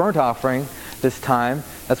sealer, a burnt offering this time.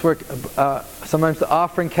 That's where sometimes the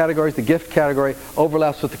offering categories, the gift category,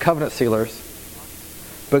 overlaps with the covenant sealers.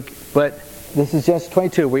 But this is Genesis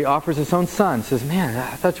 22, where he offers his own son. He says, man,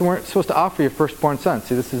 I thought you weren't supposed to offer your firstborn son.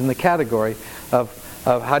 See, this is in the category of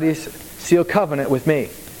how do you seal covenant with me?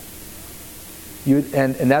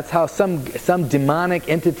 And that's how some demonic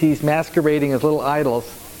entities masquerading as little idols,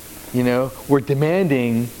 were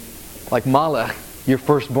demanding, like Malach, your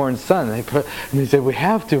firstborn son. And they said, we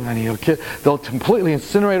have to, honey. They'll completely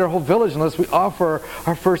incinerate our whole village unless we offer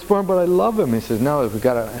our firstborn, but I love him. He says, no, we've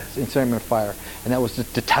got to incinerate him in fire. And that was a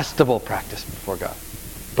detestable practice before God.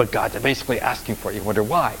 But God's basically asking for it. You wonder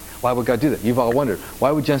why. Why would God do that? You've all wondered.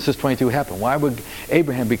 Why would Genesis 22 happen? Why would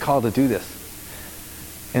Abraham be called to do this?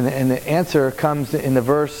 And the answer comes in the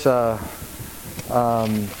verse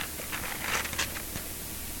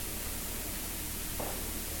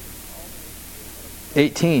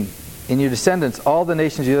 18. In your descendants, all the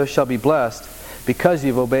nations of the earth shall be blessed because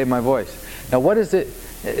you've obeyed my voice. Now what is it?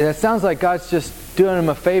 It sounds like God's just doing him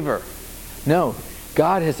a favor. No.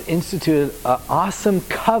 God has instituted an awesome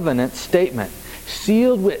covenant statement.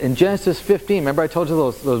 Sealed in Genesis 15. Remember I told you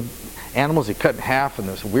those animals he cut in half and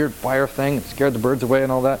there's a weird fire thing and scared the birds away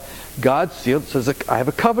and all that? God sealed, says, I have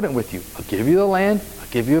a covenant with you. I'll give you the land.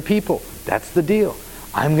 I'll give you a people. That's the deal.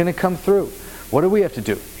 I'm going to come through. What do we have to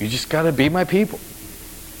do? You just got to be my people.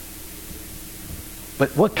 But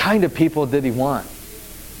what kind of people did he want?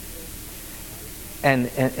 And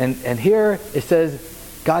here it says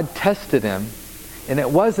God tested him. And it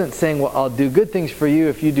wasn't saying, well, I'll do good things for you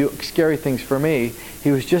if you do scary things for me.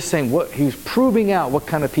 He was just saying he was proving out what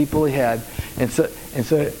kind of people he had. And so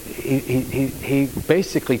he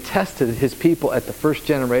basically tested his people at the first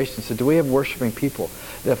generation. So do we have worshiping people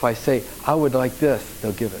that if I say, I would like this,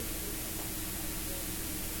 they'll give it?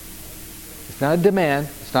 It's not a demand.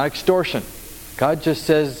 It's not extortion. God just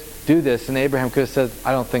says, do this. And Abraham could have said,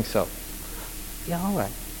 I don't think so. Yeah, all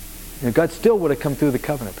right. God still would have come through the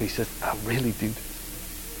covenant. But he says, I'll really do this.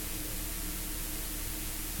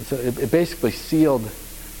 And so it basically sealed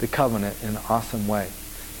the covenant in an awesome way.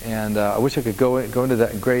 And I wish I could go into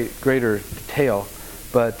that in greater detail.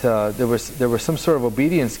 But there was some sort of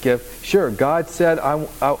obedience gift. Sure, God said, I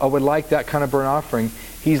would like that kind of burnt offering.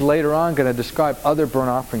 He's later on going to describe other burnt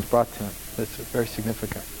offerings brought to him. That's very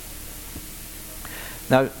significant.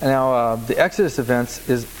 Now the Exodus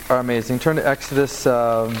events are amazing. Turn to Exodus,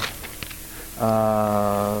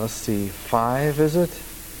 let's see, 5, is it?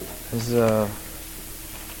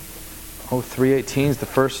 3:18 is the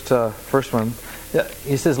first one. Yeah,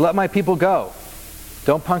 he says, let my people go.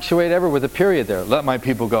 Don't punctuate ever with a period there. Let my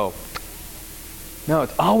people go. No,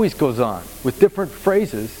 it always goes on with different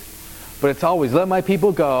phrases, but it's always, let my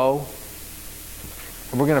people go.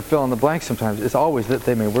 And we're going to fill in the blanks sometimes. It's always that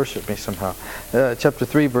they may worship me somehow. Chapter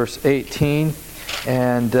 3, verse 18.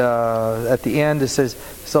 And at the end it says,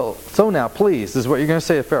 so now, please, this is what you're going to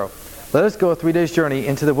say to Pharaoh. Let us go a 3 days journey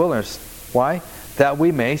into the wilderness. Why? That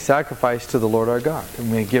we may sacrifice to the Lord our God.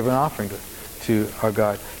 And we may give an offering to our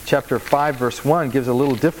God. Chapter 5, verse 1 gives a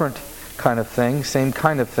little different kind of thing. Same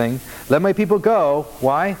kind of thing. Let my people go.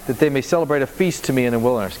 Why? That they may celebrate a feast to me in the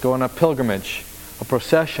wilderness. Go on a pilgrimage, a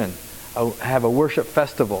procession, have a worship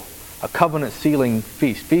festival, a covenant sealing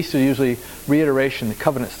feast. Feasts are usually reiteration, the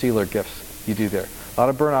covenant sealer gifts you do there. A lot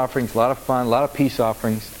of burnt offerings, a lot of fun, a lot of peace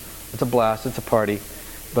offerings. It's a blast, it's a party.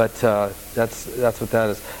 But that's what that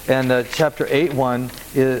is. And chapter 8:1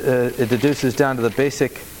 it deduces down to the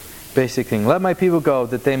basic thing. Let my people go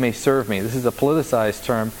that they may serve me. This is a politicized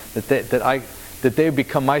term that they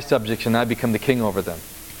become my subjects and I become the king over them,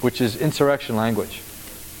 which is insurrection language.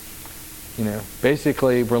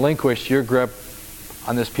 Basically relinquish your grip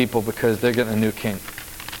on this people because they're getting a new king.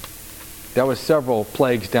 That was several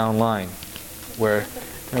plagues down line where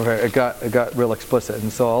it got real explicit.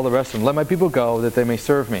 And so all the rest of them, let my people go that they may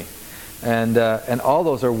serve me. And all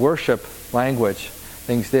those are worship language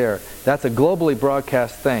things there. That's a globally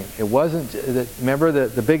broadcast thing. It wasn't, remember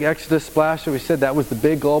the big Exodus splash that we said, that was the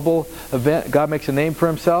big global event. God makes a name for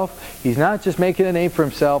himself. He's not just making a name for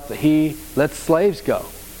himself, that he lets slaves go.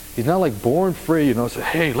 He's not like born free, say,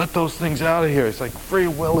 hey, let those things out of here. It's like free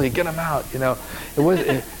willy, get them out. It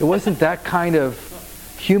wasn't that kind of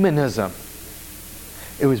humanism.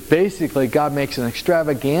 It was basically God makes an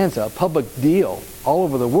extravaganza, a public deal all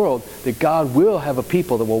over the world that God will have a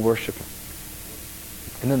people that will worship him.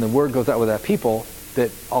 And then the word goes out with that people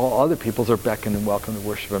that all other peoples are beckoned and welcome to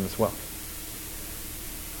worship him as well.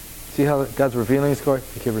 See how God's revealing his glory?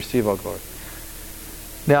 He can receive all glory.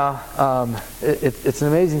 Now, it's an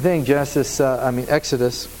amazing thing.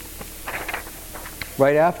 Exodus.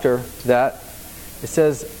 Right after that, it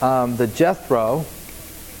says the Jethro.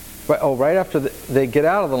 Right after they get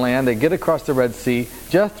out of the land, they get across the Red Sea.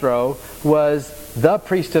 Jethro was the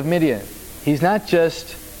priest of Midian. He's not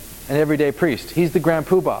just an everyday priest. He's the grand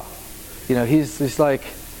poobah. He's like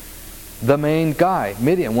the main guy.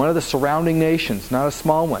 Midian, one of the surrounding nations, not a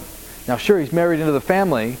small one. Now, sure, he's married into the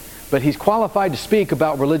family, but he's qualified to speak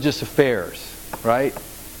about religious affairs, right?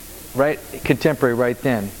 Right, contemporary, right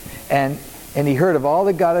then. And he heard of all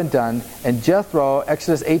that God had done, and Jethro,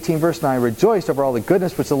 Exodus 18, verse 9, rejoiced over all the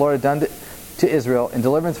goodness which the Lord had done to Israel in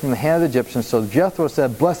deliverance from the hand of the Egyptians. So Jethro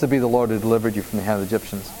said, "Blessed be the Lord who delivered you from the hand of the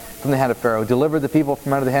Egyptians, from the hand of Pharaoh, delivered the people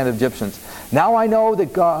from under the hand of the Egyptians. Now I know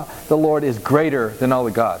that God, the Lord, is greater than all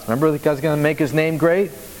the gods." Remember that God's going to make his name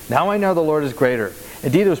great? Now I know the Lord is greater.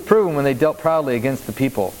 Indeed, it was proven when they dealt proudly against the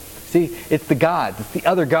people. See, it's the gods, it's the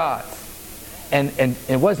other gods. And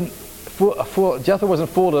it wasn't Jethro wasn't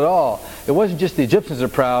fooled at all. It wasn't just the Egyptians that are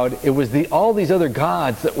proud. It was all these other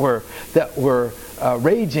gods that were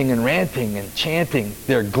raging and ranting and chanting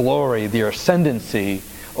their glory, their ascendancy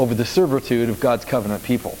over the servitude of God's covenant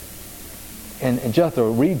people. And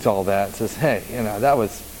Jethro reads all that and says, "Hey,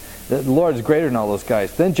 the Lord is greater than all those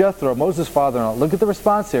guys." Then Jethro, Moses' father-in-law, look at the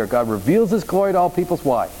response here. God reveals his glory to all peoples.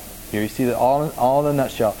 Why? Here you see that all in a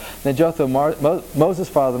nutshell. Then Jethro, Moses'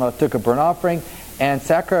 father-in-law, took a burnt offering and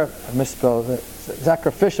sacrificial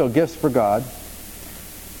gifts for God.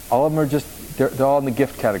 All of them are they're all in the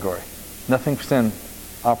gift category. Nothing for sin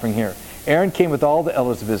offering here. Aaron came with all the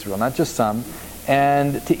elders of Israel, not just some,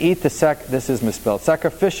 and to eat this is misspelled,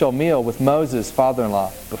 sacrificial meal with Moses'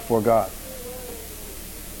 father-in-law before God.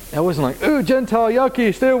 It wasn't like, "Ooh, Gentile,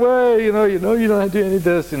 yucky, stay away, you don't have to do any of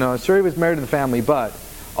this." Sure, he was married to the family, but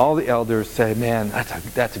all the elders say, "Man,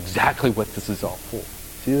 that's exactly what this is all for."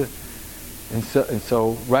 See that? And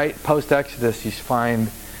so right post-Exodus, you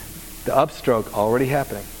find the upstroke already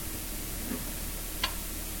happening.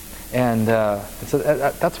 And so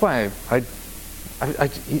that's why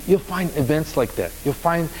you'll find events like that. You'll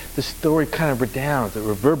find the story kind of redounds, it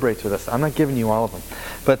reverberates with us. I'm not giving you all of them.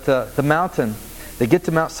 But the mountain, they get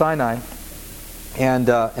to Mount Sinai, and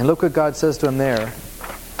look what God says to them there.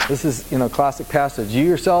 This is, classic passage. "You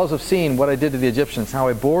yourselves have seen what I did to the Egyptians, how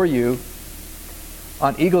I bore you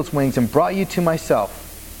on eagle's wings and brought you to myself.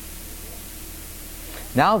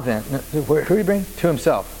 Now then," who do you bring? To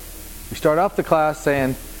himself. We start off the class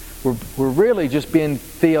saying we're really just being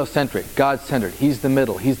theocentric, God-centered. He's the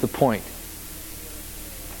middle. He's the point.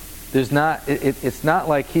 It's not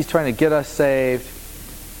like he's trying to get us saved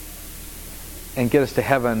and get us to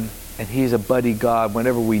heaven, and he's a buddy God.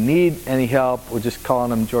 Whenever we need any help, we're just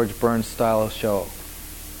calling him George Burns style show.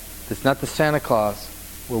 It's not the Santa Claus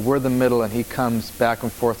where we're the middle and he comes back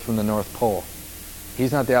and forth from the North Pole.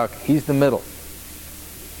 He's not the outcast. He's the middle.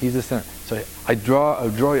 He's the center. So I draw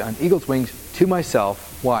you on eagle's wings to myself.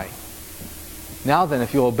 Why? "Now then,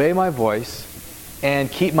 if you obey my voice and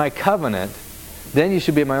keep my covenant, then you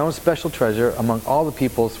should be my own special treasure among all the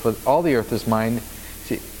peoples, for all the earth is mine."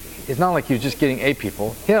 See, it's not like he was just getting a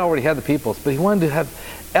people. He already had the peoples, but he wanted to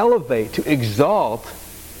elevate, to exalt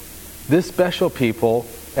this special people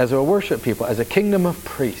as a worship people, as a kingdom of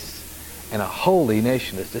priests and a holy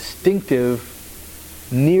nation, this distinctive,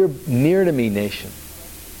 near to me nation.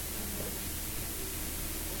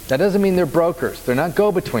 That doesn't mean they're brokers. They're not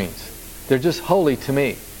go-betweens. They're just holy to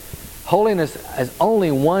me. Holiness has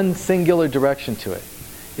only one singular direction to it.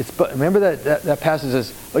 Remember that passage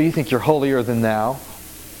says, "Oh, you think you're holier than thou?"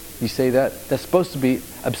 You say that? That's supposed to be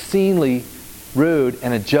obscenely rude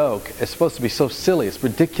and a joke. It's supposed to be so silly. It's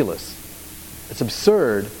ridiculous. It's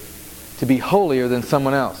absurd to be holier than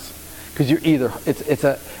someone else, because you're either it's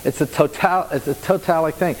a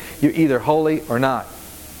totalic thing. You're either holy or not,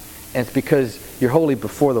 and it's because you're holy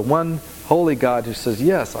before the one holy God who says,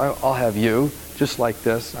 "Yes, I'll have you just like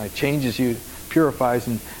this." And changes you, purifies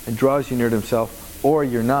and draws you near to Himself, or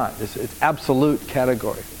you're not. It's absolute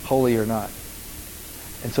category, holy or not.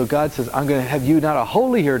 And so God says, "I'm going to have you not a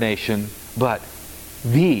holier nation, but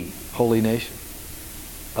the holy nation."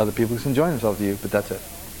 Other people can join themselves to you, but that's it.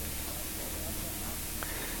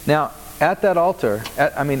 Now, at that altar,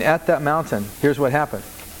 at that mountain, here's what happened.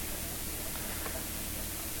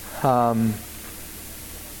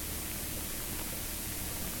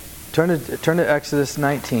 Turn to Exodus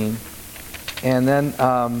 19, and then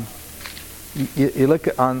you look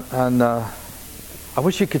on. I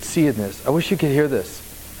wish you could see in this. I wish you could hear this.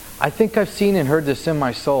 I think I've seen and heard this in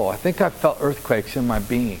my soul. I think I've felt earthquakes in my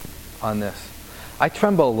being on this. I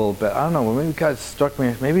tremble a little bit. I don't know. Maybe God struck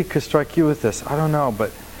me. Maybe He could strike you with this. I don't know.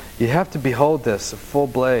 But You have to behold this, a full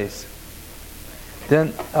blaze.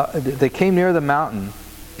 Then they came near the mountain,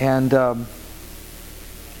 and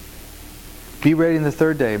be ready in the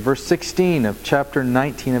third day. Verse 16 of chapter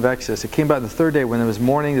 19 of Exodus. It came about the third day when it was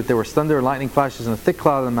morning that there was thunder and lightning flashes and a thick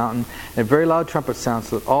cloud on the mountain, and a very loud trumpet sound,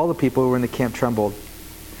 so that all the people who were in the camp trembled.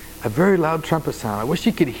 A very loud trumpet sound. I wish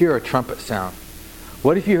you could hear a trumpet sound.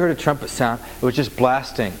 What if you heard a trumpet sound? It was just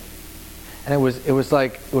blasting. And it was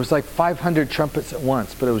like 500 trumpets at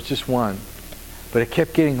once, but it was just one. But it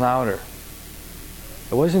kept getting louder.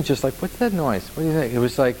 It wasn't just like, what's that noise? What do you think? It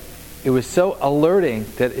was like, it was so alerting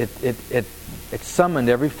that it summoned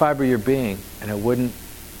every fiber of your being, and it wouldn't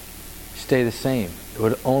stay the same. It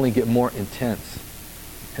would only get more intense.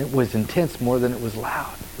 And it was intense more than it was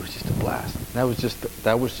loud. It was just a blast. And that was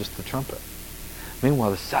just the trumpet. Meanwhile,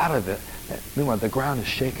 the sound of it, the ground is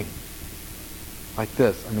shaking. Like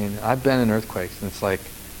this. I mean, I've been in earthquakes, and it's like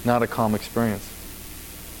not a calm experience.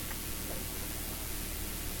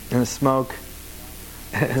 And the smoke,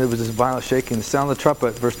 and there was this violent shaking. The sound of the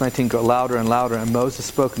trumpet, verse 19, got louder and louder, and Moses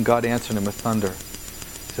spoke, and God answered him with thunder.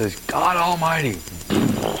 He says, God Almighty.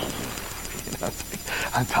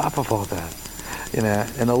 On top of all that.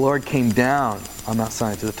 And the Lord came down on Mount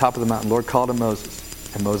Sinai to the top of the mountain. The Lord called to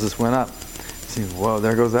Moses, and Moses went up. See, whoa,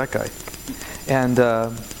 there goes that guy.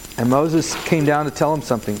 And Moses came down to tell him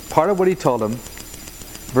something. Part of what he told him,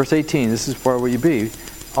 verse 18, this is where will you be?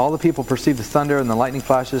 All the people perceived the thunder and the lightning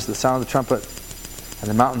flashes, the sound of the trumpet, and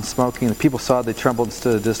the mountain smoking. And the people saw it, they trembled and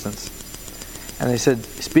stood at a distance. And they said,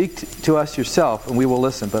 speak to us yourself, and we will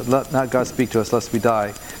listen, but let not God speak to us, lest we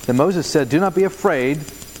die. Then Moses said, do not be afraid,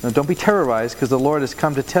 no, don't be terrorized, because the Lord has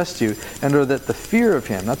come to test you, and know that the fear of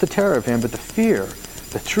him, not the terror of him, but the fear,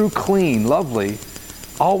 the true, clean, lovely,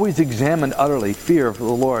 always examined utterly, fear of the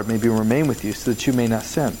Lord may remain with you, so that you may not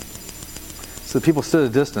sin. So the people stood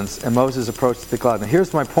at a distance, and Moses approached the cloud. Now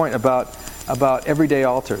here's my point about everyday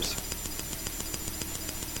altars.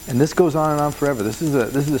 And this goes on and on forever. This is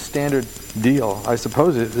a standard deal. I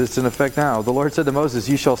suppose it's in effect now. The Lord said to Moses,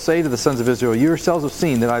 you shall say to the sons of Israel, you yourselves have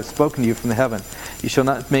seen that I have spoken to you from the heaven. You shall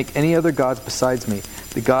not make any other gods besides me.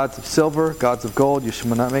 The gods of silver, gods of gold, you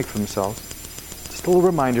shall not make for themselves. Just a little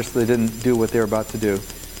reminder so they didn't do what they were about to do.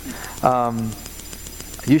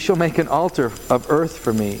 You shall make an altar of earth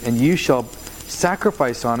for me, and you shall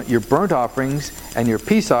sacrifice on it your burnt offerings and your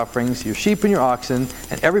peace offerings, your sheep and your oxen,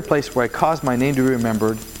 and every place where I cause my name to be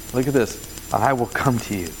remembered. Look at this. I will come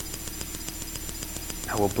to you.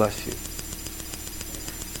 I will bless you.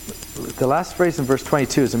 The last phrase in verse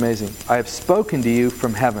 22 is amazing. I have spoken to you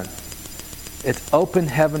from heaven. It's open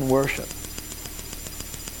heaven worship.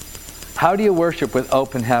 How do you worship with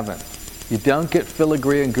open heaven? You don't get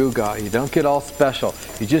filigree and gewgaw. You don't get all special.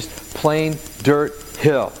 You just plain dirt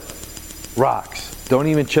hill. Rocks. Don't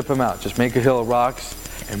even chip them out. Just make a hill of rocks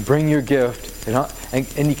and bring your gift.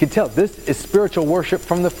 And you can tell this is spiritual worship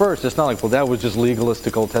from the first. It's not like, well, that was just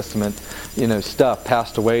legalistic Old Testament, stuff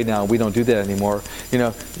passed away now. We don't do that anymore.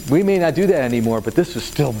 We may not do that anymore, but this is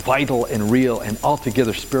still vital and real and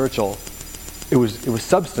altogether spiritual. It was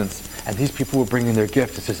substance, and these people were bringing their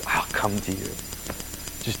gift. It says, I'll come to you.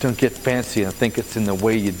 Just don't get fancy and think it's in the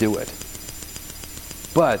way you do it.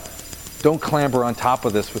 But don't clamber on top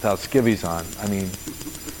of this without skivvies on. I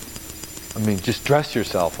mean, just dress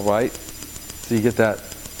yourself, all right? So you get that,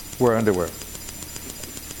 wear underwear.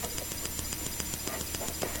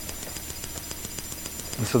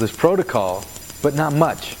 And so there's protocol, but not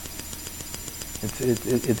much.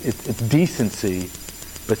 It's decency,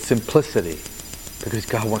 but simplicity, because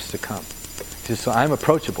God wants to come. Just so I'm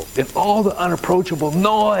approachable. In all the unapproachable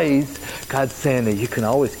noise, God's saying that you can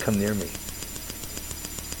always come near me.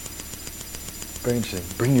 Very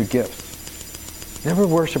interesting. Bring your gifts. Never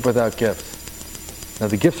worship without gifts. Now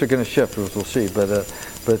the gifts are going to shift, as we'll see, but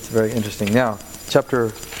it's very interesting. Now,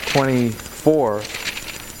 chapter 24,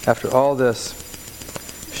 after all this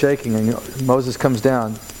shaking, and Moses comes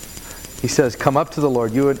down, he says, come up to the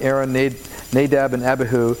Lord, you and Aaron, Nadab and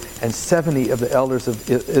Abihu, and 70 of the elders of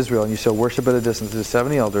Israel, and you shall worship at a distance. There's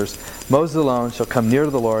 70 elders. Moses alone shall come near to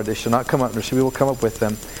the Lord. They shall not come up, nor shall people come up with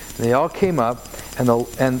them. And they all came up, and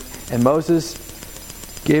Moses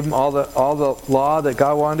gave them all the law that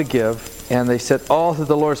God wanted to give. And they said, all that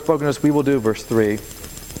the Lord has spoken to us, we will do, verse 3.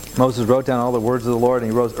 Moses wrote down all the words of the Lord, and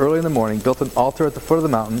he rose early in the morning, built an altar at the foot of the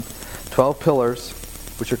mountain, 12 pillars,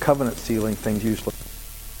 which are covenant sealing things usually.